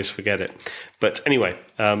I always forget it. But anyway,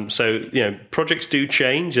 so projects do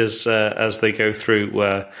change as they go through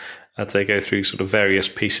sort of various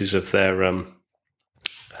pieces of their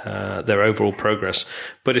overall progress.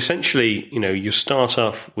 But essentially, you start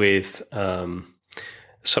off with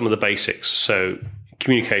some of the basics. So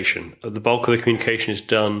communication. The bulk of the communication is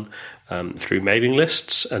done through mailing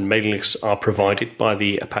lists, and mailing lists are provided by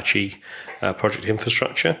the Apache project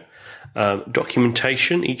infrastructure.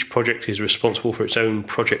 Documentation. Each project is responsible for its own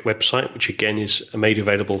project website, which again is made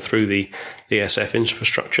available through the ASF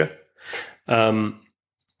infrastructure.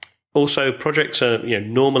 Also, projects are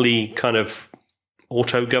normally kind of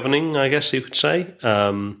auto-governing, I guess you could say.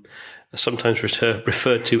 Sometimes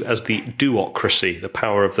referred to as the doocracy, the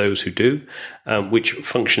power of those who do, which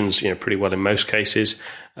functions pretty well in most cases.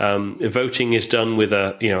 Voting is done with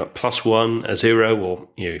a +1, a 0, or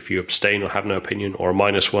if you abstain or have no opinion, or a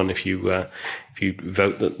 -1 if you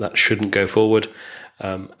vote that shouldn't go forward.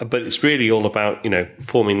 But it's really all about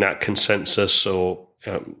forming that consensus or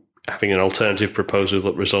having an alternative proposal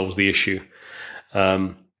that resolves the issue.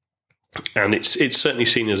 And it's certainly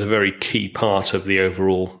seen as a very key part of the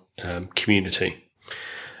overall community.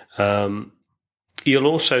 You'll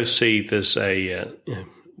also see there's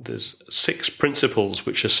there's 6 principles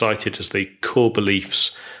which are cited as the core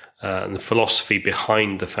beliefs and the philosophy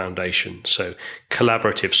behind the foundation. So,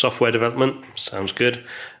 collaborative software development sounds good.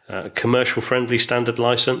 Commercial friendly standard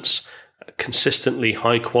license, consistently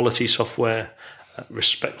high quality software,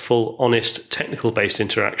 respectful, honest, technical based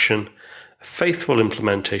interaction, faithful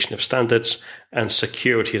implementation of standards, and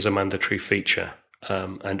security as a mandatory feature.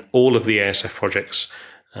 And all of the ASF projects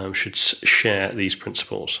should share these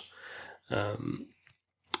principles.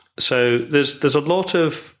 So there's a lot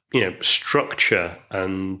of structure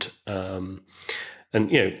and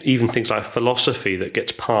even things like philosophy that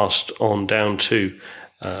gets passed on down to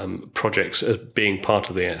projects as being part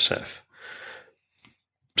of the ASF.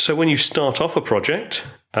 So when you start off a project,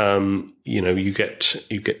 you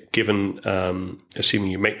get given,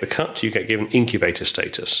 assuming you make the cut, you get given incubator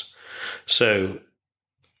status. So,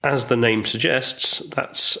 as the name suggests,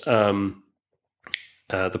 that's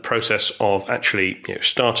the process of actually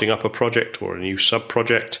starting up a project or a new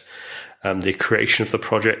sub-project, the creation of the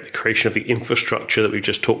project, the creation of the infrastructure that we've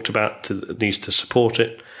just talked about that needs to support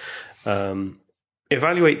it.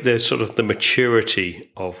 Evaluate the maturity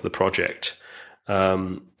of the project.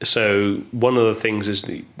 So one of the things is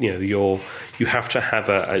you have to have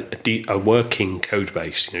a working code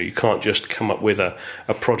base. You can't just come up with a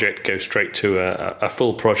project, go straight to a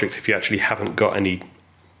full project if you actually haven't got any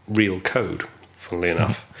real code. Funnily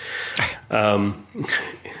enough,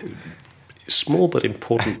 small but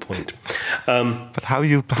important point. But how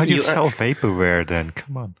you sell vaporware then?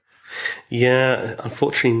 Come on. Yeah,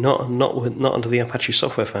 unfortunately, not under the Apache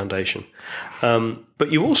Software Foundation.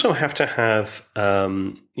 But you also have to have,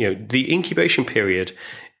 the incubation period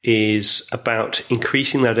is about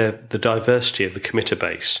increasing the diversity of the committer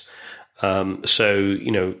base. So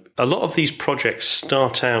a lot of these projects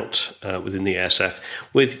start out within the ASF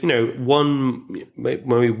with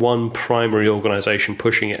maybe one primary organization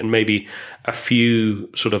pushing it, and maybe a few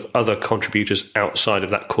sort of other contributors outside of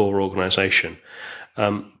that core organization.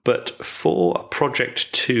 But for a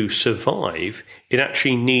project to survive, it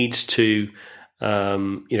actually needs to,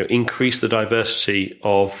 increase the diversity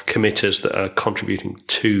of committers that are contributing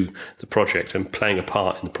to the project and playing a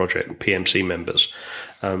part in the project, and PMC members.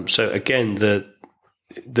 So again, the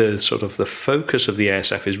sort of the focus of the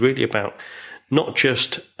ASF is really about not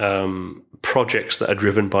just projects that are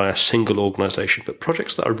driven by a single organization, but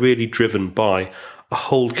projects that are really driven by a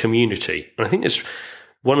whole community. And I think it's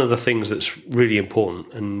one of the things that's really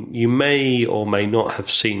important, and you may or may not have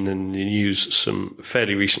seen in the news some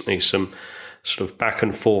sort of back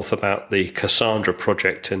and forth about the Cassandra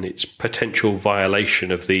project and its potential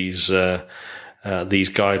violation of these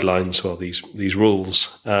guidelines, or these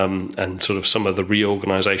rules, and sort of some of the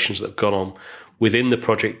reorganizations that have gone on within the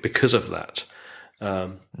project because of that.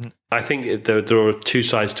 I think there are two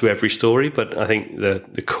sides to every story, but I think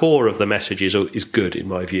the core of the message is good in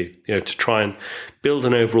my view. To try and build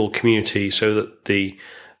an overall community so that the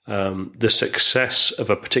success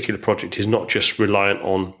of a particular project is not just reliant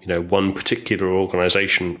on one particular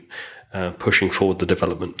organization pushing forward the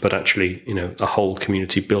development, but actually a whole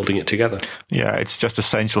community building it together. Yeah, it's just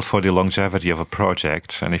essential for the longevity of a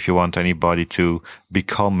project. And if you want anybody to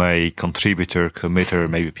become a contributor, committer,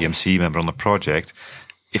 maybe PMC member on a project,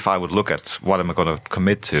 if I would look at what am I going to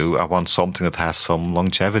commit to, I want something that has some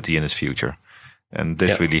longevity in its future. And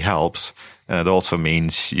this really helps. And it also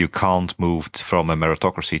means you can't move from a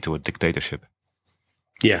meritocracy to a dictatorship.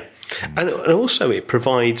 Yeah. And also it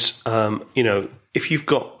provides, if you've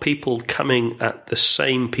got people coming at the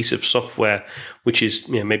same piece of software, which is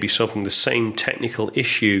maybe solving the same technical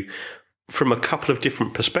issue from a couple of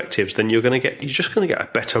different perspectives, then you're just going to get a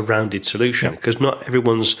better rounded solution, because not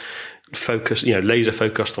everyone's focused, laser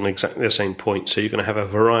focused on exactly the same point. So you're going to have a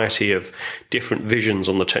variety of different visions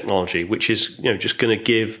on the technology, which is just going to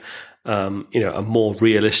give a more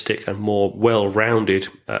realistic and more well-rounded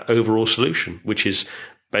overall solution, which is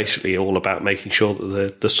basically all about making sure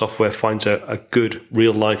that the software finds a good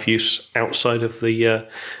real life use outside of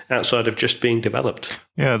just being developed.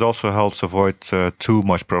 Yeah, it also helps avoid too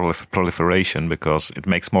much proliferation, because it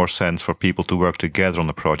makes more sense for people to work together on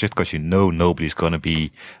the project, because nobody's going to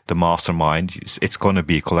be the mastermind. It's going to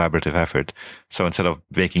be a collaborative effort. So instead of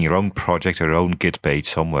making your own project or your own Git page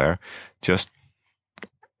somewhere, just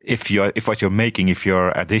if what you're making, if your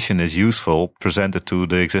addition is useful, present it to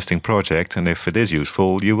the existing project, and if it is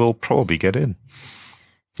useful, you will probably get in.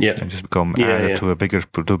 Yeah, and just become added to a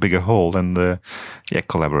bigger whole, and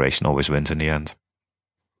collaboration always wins in the end.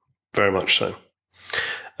 Very much so.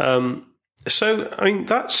 So I mean,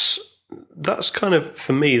 that's kind of,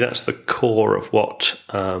 for me, that's the core of what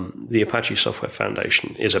the Apache Software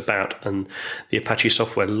Foundation is about, and the Apache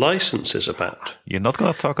Software License is about. You're not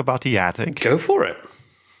going to talk about the attic? Go for it.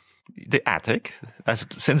 The attic,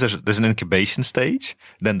 since there's an incubation stage,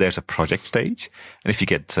 then there's a project stage, and if you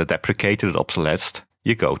get deprecated or obsolete,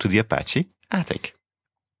 you go to the Apache attic.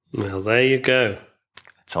 Well, there you go.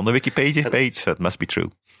 It's on the Wikipedia page, so it must be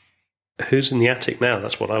true. Who's in the attic now?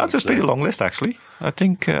 That's what I want to know. That's a pretty long list, actually. I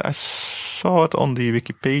think I saw it on the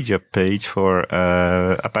Wikipedia page for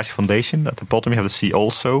Apache Foundation. At the bottom, you have the C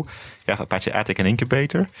also. You have Apache Attic and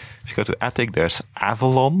Incubator. If you go to Attic, there's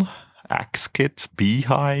Avalon, AxeKit,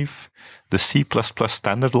 Beehive, the C++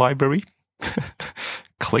 standard library,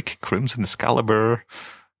 Click, Crimson, Excalibur.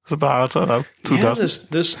 It's about, I don't know, 2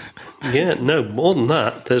 dozen. No, more than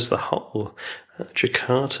that. There's the whole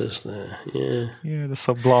Jakarta's there. Yeah. Yeah, there's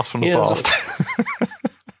some blast from the past.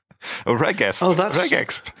 Regexp. Oh, that's...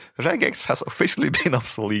 Regexp has officially been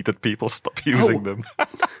obsoleted. People stop using them.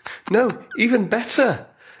 No, even better.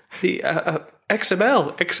 The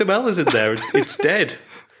XML. XML is in there. It's dead.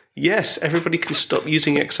 Yes, everybody can stop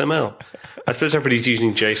using XML. I suppose everybody's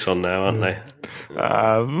using JSON now, aren't they?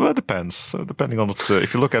 Well, it depends. Depending on it.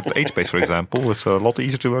 If you look at HBase, for example, it's a lot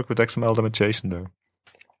easier to work with XML than with JSON, though.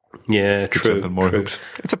 Yeah, true. Hooks.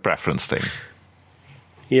 It's a preference thing.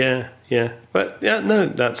 Yeah. But yeah, no,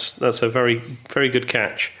 that's a very, very good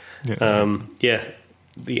catch. Yeah.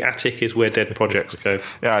 The attic is where dead projects go.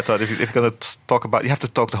 Yeah, I thought if you're going to talk about, you have to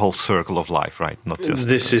talk the whole circle of life, right? Not just.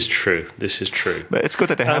 This is true. But it's good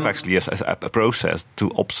that they have actually a process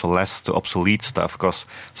to obsolete stuff, because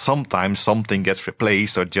sometimes something gets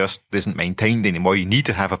replaced or just isn't maintained anymore. You need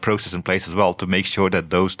to have a process in place as well to make sure that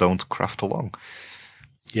those don't craft along.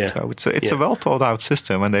 Yeah, so it's a well thought out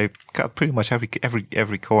system, and they got pretty much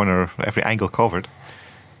every corner, every angle covered.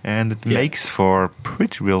 And it makes for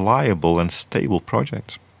pretty reliable and stable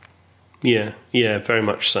projects. Yeah, very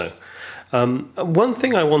much so. One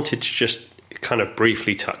thing I wanted to just kind of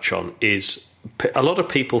briefly touch on is a lot of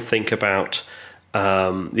people think about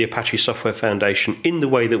the Apache Software Foundation in the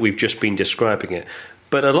way that we've just been describing it.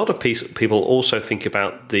 But a lot of people also think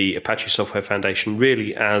about the Apache Software Foundation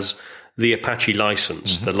really as the Apache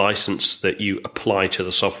license, the license that you apply to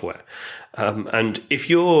the software. And if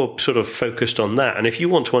you're sort of focused on that, and if you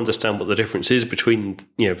want to understand what the difference is between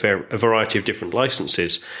a variety of different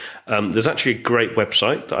licenses, there's actually a great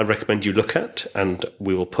website that I recommend you look at, and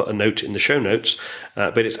we will put a note in the show notes.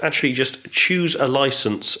 But it's actually just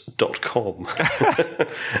choosealicense.com.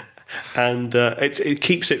 And it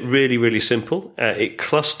keeps it really, really simple. It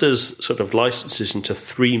clusters sort of licenses into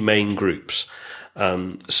 3 main groups.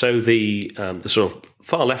 So the sort of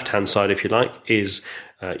far left-hand side, if you like, is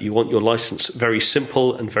you want your license very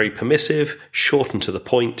simple and very permissive, short and to the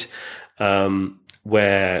point,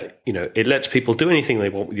 where it lets people do anything they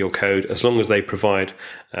want with your code as long as they provide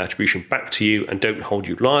attribution back to you and don't hold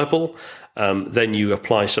you liable. Then you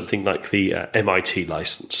apply something like the MIT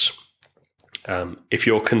license. If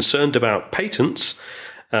you're concerned about patents,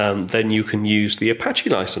 then you can use the Apache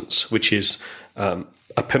license, which is a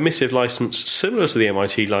permissive license similar to the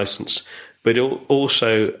MIT license, but it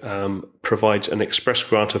also provides an express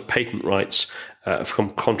grant of patent rights from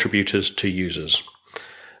contributors to users.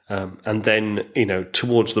 And then,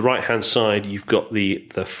 towards the right-hand side, you've got the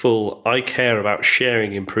full I care about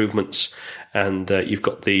sharing improvements, and you've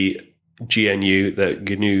got the GNU, the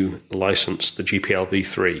GNU license, the GPL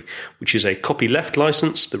v3, which is a copyleft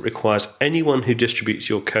license that requires anyone who distributes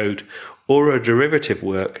your code or a derivative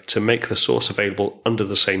work to make the source available under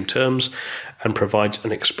the same terms, and provides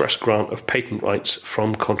an express grant of patent rights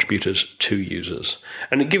from contributors to users.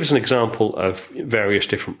 And it gives an example of various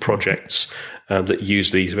different projects that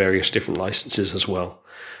use these various different licenses as well.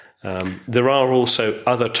 There are also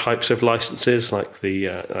other types of licenses, like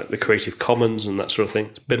the Creative Commons and that sort of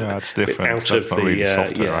thing. It's different. It's not really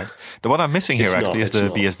software, right? The one I'm missing here is the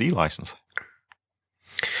BSD license.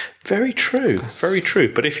 Very true, very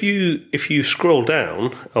true. But if you scroll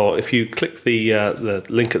down, or if you click the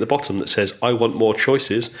link at the bottom that says "I want more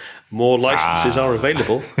choices," more licenses are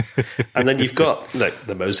available, and then you've got like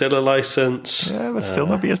the Mozilla license. Yeah, but still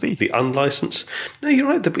no BSD. The unlicensed. No, you're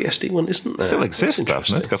right. The BSD one isn't there. Still exists,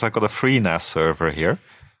 doesn't it? Because I've got a free NAS server here,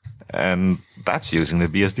 and that's using the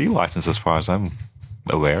BSD license as far as I'm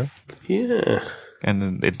aware. Yeah.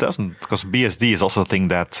 And it doesn't, because BSD is also a thing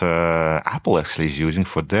that Apple actually is using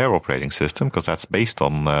for their operating system, because that's based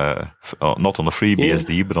on, not on the free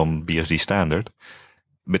BSD, but on BSD standard,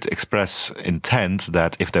 with express intent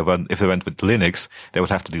that if they went with Linux, they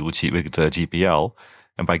would have to deal with GPL.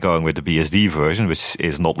 And by going with the BSD version, which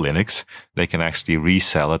is not Linux, they can actually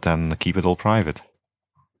resell it and keep it all private.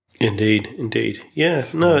 Indeed. Yeah,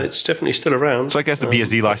 no, it's definitely still around. So I guess the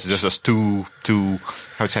BSD license is just too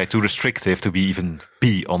restrictive to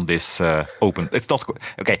be on this open. It's not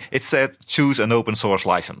okay. It said choose an open source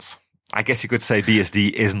license. I guess you could say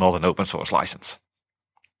BSD is not an open source license.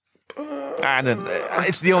 And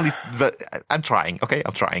it's the only. I'm trying. Okay,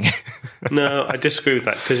 I'm trying. No, I disagree with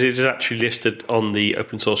that because it is actually listed on the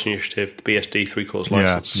Open Source Initiative, the BSD 3-cores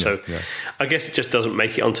license. I guess it just doesn't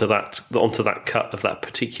make it onto that cut of that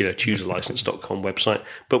particular choosealicense.com website.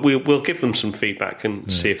 But we'll give them some feedback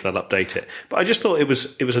and see if they'll update it. But I just thought it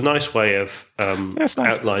was a nice way of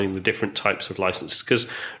outlining the different types of licenses because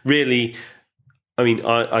really. I mean,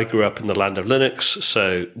 I grew up in the land of Linux,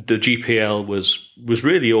 so the GPL was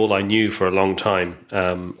really all I knew for a long time.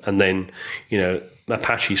 And then,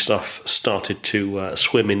 Apache stuff started to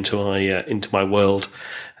swim into my world.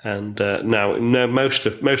 And now most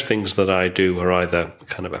things that I do are either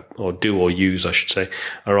or use, I should say,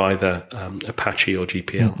 are either Apache or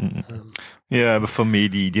GPL. Yeah, but for me,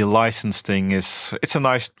 the license thing it's a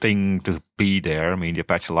nice thing to be there. I mean, the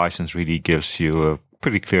Apache license really gives you a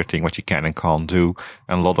pretty clear thing what you can and can't do.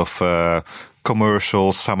 And a lot of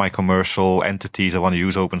commercial, semi-commercial entities that want to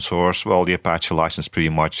use open source, well, the Apache license is pretty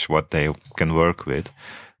much what they can work with.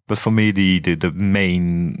 But for me, the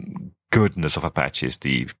main goodness of Apache is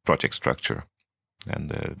the project structure and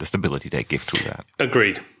the stability they give through that.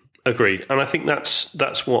 Agreed. And I think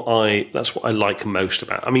that's what I like most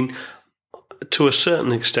about. I mean, to a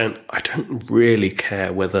certain extent, I don't really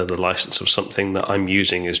care whether the license of something that I'm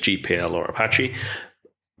using is GPL or Apache,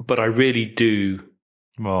 but I really do.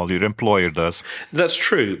 Well, your employer does. That's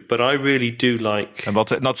true, but I really do like. And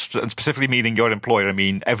not specifically meaning your employer. I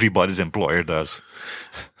mean everybody's employer does.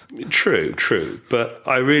 True, but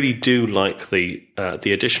I really do like the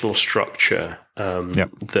additional structure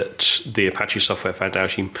that the Apache Software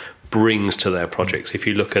Foundation brings to their projects. If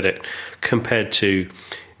you look at it compared to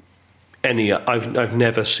any, I've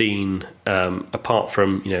never seen apart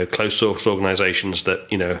from closed source organizations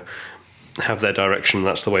that have their direction.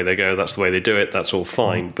 That's the way they go. That's the way they do it. That's all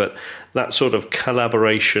fine. But that sort of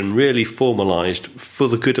collaboration, really formalized for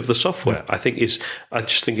the good of the software, I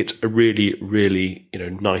just think it's a really, really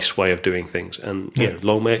nice way of doing things. And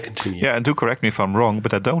long may it continue. Yeah, and do correct me if I'm wrong,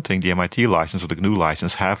 but I don't think the MIT license or the GNU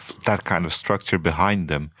license have that kind of structure behind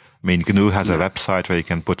them. I mean, GNU has a website where you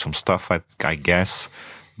can put some stuff, I guess,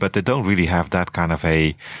 but they don't really have that kind of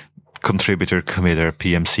a contributor, committer,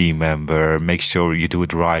 PMC member, make sure you do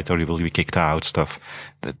it right or you will be kicked out stuff.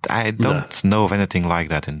 I don't know of anything like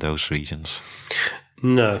that in those regions.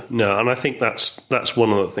 No. And I think that's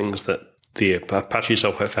one of the things that the Apache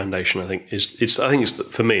Software Foundation, I think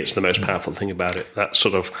for me, it's the most powerful thing about it, that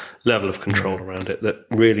sort of level of control around it that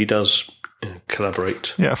really does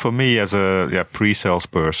collaborate. Yeah, for me as a pre-sales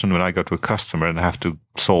person, when I go to a customer and I have to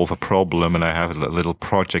solve a problem and I have a little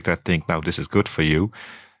project, I think, now this is good for you.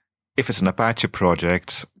 If it's an Apache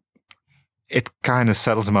project, it kind of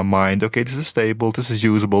settles in my mind, okay, this is stable, this is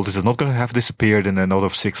usable, this is not going to have disappeared in another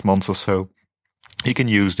 6 months or so. You can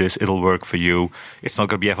use this, it'll work for you. It's not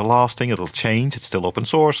going to be everlasting, it'll change, it's still open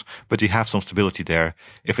source, but you have some stability there.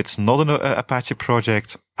 If it's not an Apache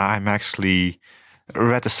project, I'm actually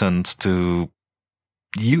reticent to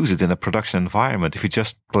use it in a production environment. If you're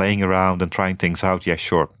just playing around and trying things out, yeah,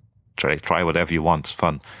 sure, try whatever you want, it's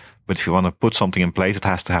fun. But if you want to put something in place, it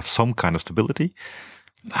has to have some kind of stability.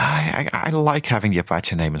 I like having the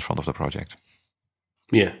Apache name in front of the project.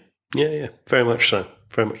 Yeah. Very much so.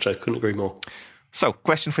 Couldn't agree more. So,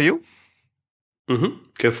 question for you?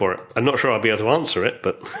 Go for it. I'm not sure I'll be able to answer it,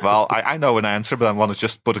 but... Well, I know an answer, but I want to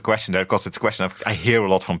just put a question there because it's a question I hear a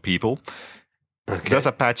lot from people. Okay. Does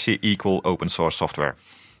Apache equal open source software?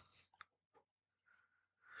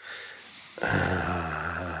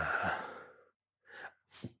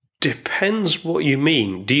 Depends what you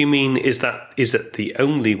mean. Do you mean is it the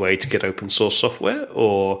only way to get open source software,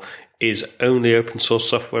 or is only open source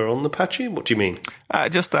software on Apache? What do you mean?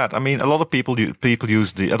 Just that. I mean, a lot of people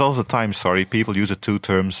use a lot of the time. People use the two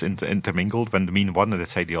terms intermingled when they mean one and they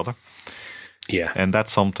say the other. Yeah, and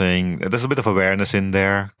that's something. There's a bit of awareness in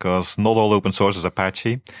there because not all open source is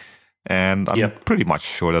Apache, and I'm pretty much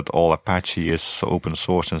sure that all Apache is open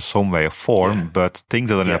source in some way or form. Yeah. But things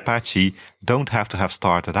that are in Apache don't have to have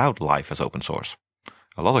started out live as open source.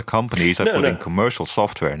 A lot of companies are putting commercial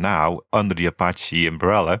software now under the Apache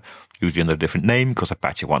umbrella, usually under a different name because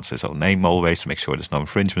Apache wants its own name always to make sure there's no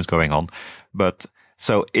infringements going on. But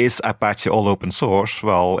so is Apache all open source?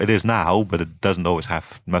 Well, it is now, but it doesn't always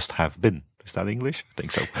must have been. Is that English? I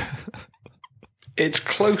think so. It's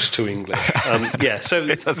close to English. So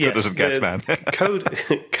it's as good as it gets, man.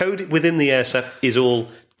 Code within the ASF is all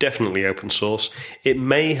definitely open source. It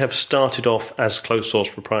may have started off as closed source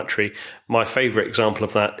proprietary. My favorite example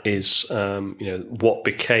of that is, what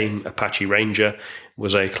became Apache Ranger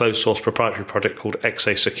was a closed source proprietary project called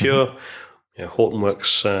XA Secure. Mm-hmm.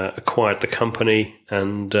 Hortonworks acquired the company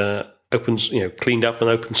and cleaned up and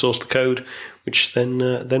open sourced the code, which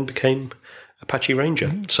then became Apache Ranger.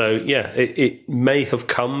 Mm-hmm. So it may have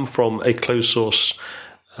come from a closed source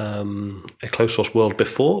world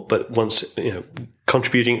before, but once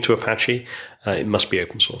contributing it to Apache, it must be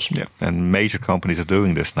open source. Yeah, and major companies are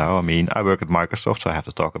doing this now. I mean, I work at Microsoft, so I have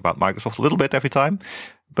to talk about Microsoft a little bit every time.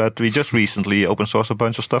 But we just recently open sourced a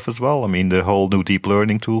bunch of stuff as well. I mean, the whole new deep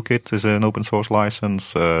learning toolkit is an open source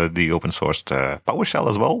license. The open sourced PowerShell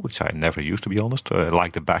as well, which I never used, to be honest. I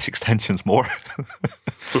like the Bash extensions more.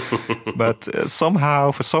 But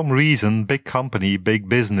somehow, for some reason, big company, big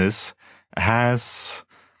business has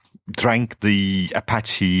drank the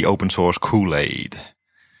Apache open source Kool-Aid.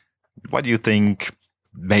 What do you think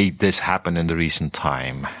made this happen in the recent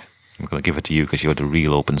time? I'm going to give it to you because you're the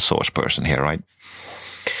real open source person here, right?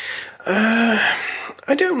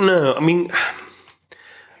 I don't know. I mean,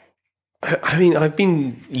 I've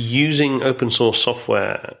been using open source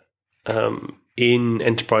software in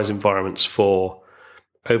enterprise environments for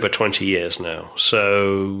over 20 years now.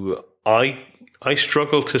 So I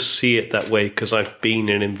struggle to see it that way because I've been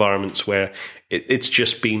in environments where it's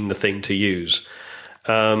just been the thing to use.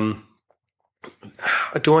 I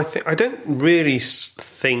don't really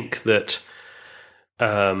think that.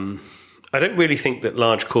 I don't really think that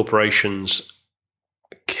large corporations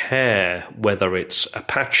care whether it's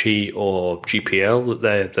Apache or GPL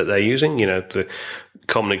that they're using. The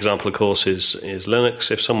common example, of course, is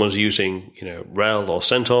Linux. If someone's using RHEL or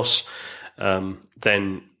CentOS,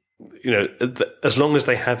 then as long as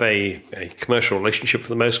they have a commercial relationship for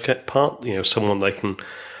the most part, someone they can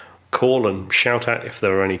call and shout at if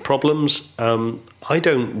there are any problems. I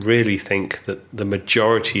don't really think that the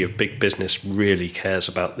majority of big business really cares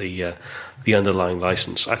about the underlying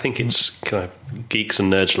license. I think it's kind of geeks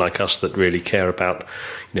and nerds like us that really care about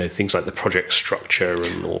things like the project structure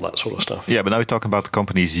and all that sort of stuff. Yeah, but now we're talking about the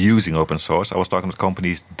companies using open source. I was talking about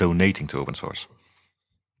companies donating to open source.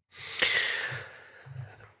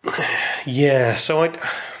 Yeah, so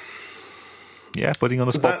putting on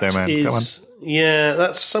the spot there, man. Come on. Yeah,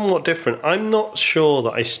 that's somewhat different. I'm not sure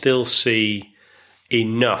that I still see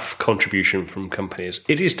enough contribution from companies.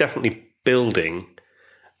 It is definitely building,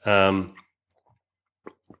 but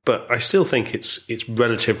I still think it's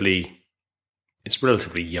relatively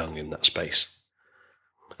young in that space.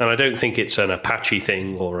 And I don't think it's an Apache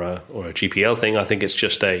thing or a GPL thing. I think it's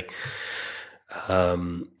just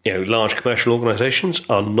large commercial organizations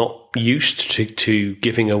are not used to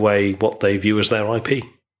giving away what they view as their IP,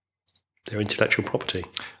 their intellectual property.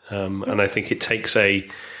 And I think it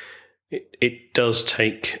does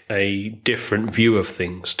take a different view of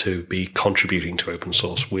things to be contributing to open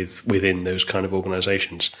source within those kind of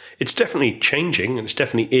organizations. It's definitely changing and it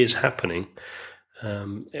definitely is happening.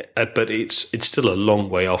 But it's still a long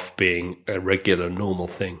way off being a regular, normal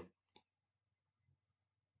thing.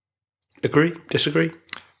 Agree? Disagree?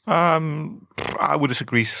 I would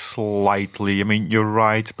disagree slightly. I mean, you're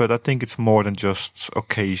right, but I think it's more than just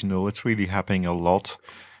occasional. It's really happening a lot.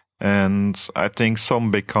 And I think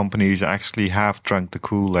some big companies actually have drunk the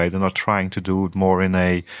Kool-Aid and are trying to do it more in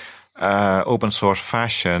a open source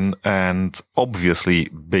fashion. And obviously,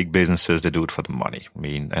 big businesses, they do it for the money. I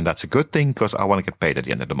mean, and that's a good thing because I want to get paid at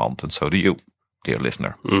the end of the month. And so do you, dear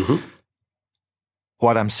listener. Mm-hmm.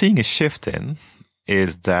 What I'm seeing a shift in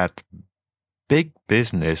is that big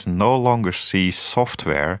business no longer sees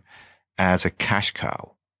software as a cash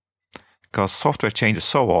cow because software changes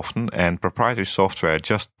so often and proprietary software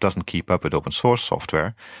just doesn't keep up with open source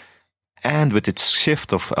software. And with its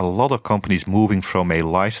shift of a lot of companies moving from a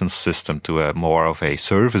license system to a more of a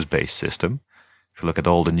service-based system, If you look at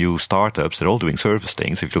all the new startups, they're all doing service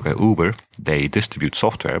things. If you look at Uber, they distribute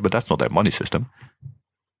software, but that's not their money system.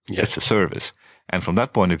 Yeah. It's a service. And from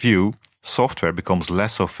that point of view, software becomes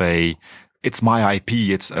less of it's my IP.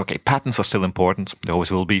 It's okay. Patents are still important. There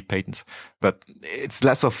always will be patents, but it's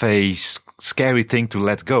less of a scary thing to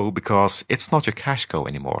let go because it's not your cash cow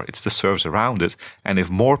anymore. It's the service around it. And if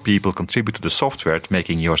more people contribute to the software to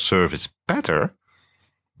making your service better,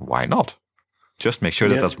 why not? Just make sure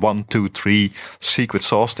that there's 1, 2, 3 secret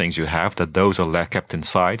sauce things you have, that those are kept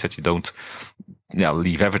inside, that you don't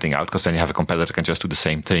leave everything out, because then you have a competitor that can just do the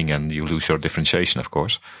same thing and you lose your differentiation, of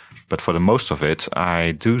course. But for the most of it,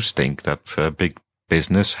 I do think that big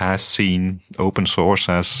business has seen open source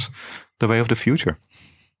as the way of the future.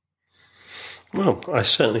 Well, I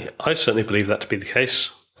certainly believe that to be the case.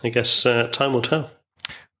 I guess time will tell.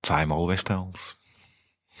 Time always tells.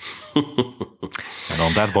 And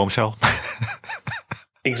on that bombshell.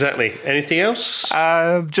 Exactly. Anything else?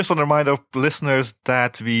 Just want to remind our listeners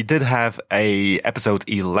that we did have a episode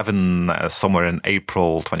 11 somewhere in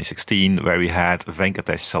April 2016 where we had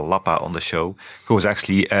Venkatesh Salappa on the show, who was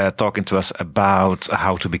actually talking to us about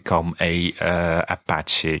how to become a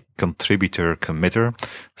Apache contributor committer.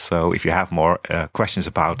 So if you have more questions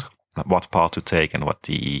about what path to take and what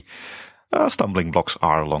the stumbling blocks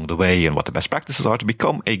are along the way and what the best practices are to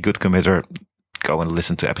become a good committer, go and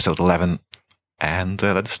listen to episode 11. And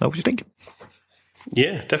let us know what you think.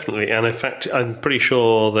 Yeah, definitely. And in fact, I'm pretty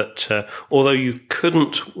sure that although you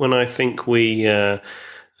couldn't, when I think we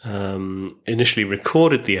initially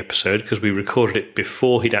recorded the episode, because we recorded it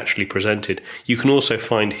before he'd actually presented, you can also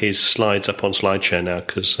find his slides up on SlideShare now,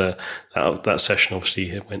 because that session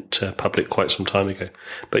obviously went public quite some time ago.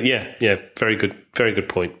 But yeah, very good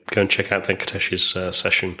point. Go and check out Venkatesh's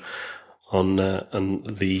session on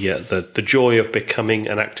the joy of becoming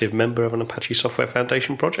an active member of an Apache Software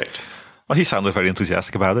Foundation project. Well, he sounded very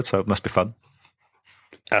enthusiastic about it, so it must be fun.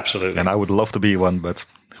 Absolutely. And I would love to be one, but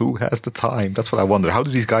who has the time? That's what I wonder. How do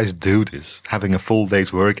these guys do this? Having a full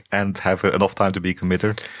day's work and have enough time to be a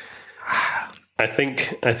committer? I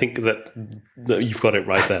think that you've got it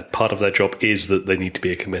right there. Part of their job is that they need to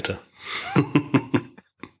be a committer.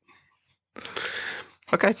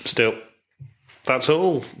 Okay. Still, that's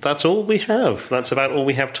all we have. That's about all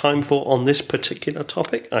we have time for on this particular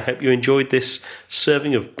topic. I hope you enjoyed this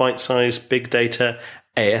serving of bite-sized big data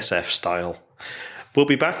ASF style. We'll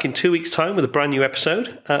be back in 2 weeks' time with a brand new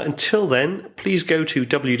episode. Until then, please go to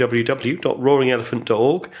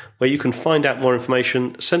www.roaringelephant.org, where you can find out more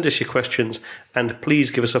information, send us your questions, and please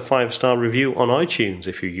give us a 5-star review on iTunes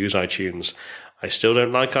if you use iTunes. I still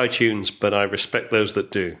don't like iTunes, but I respect those that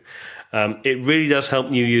do. It really does help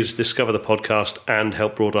new users discover the podcast and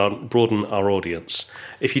help broaden our audience.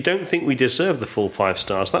 If you don't think we deserve the full 5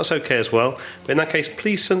 stars, that's okay as well. But in that case,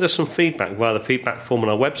 please send us some feedback via the feedback form on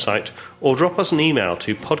our website, or drop us an email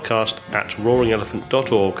to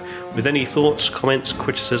podcast@roaringelephant.org with any thoughts, comments,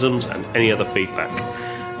 criticisms, and any other feedback.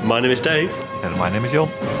 My name is Dave. And my name is Jon.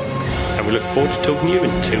 And we look forward to talking to you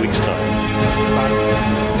in 2 weeks' time.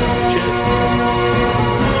 Bye.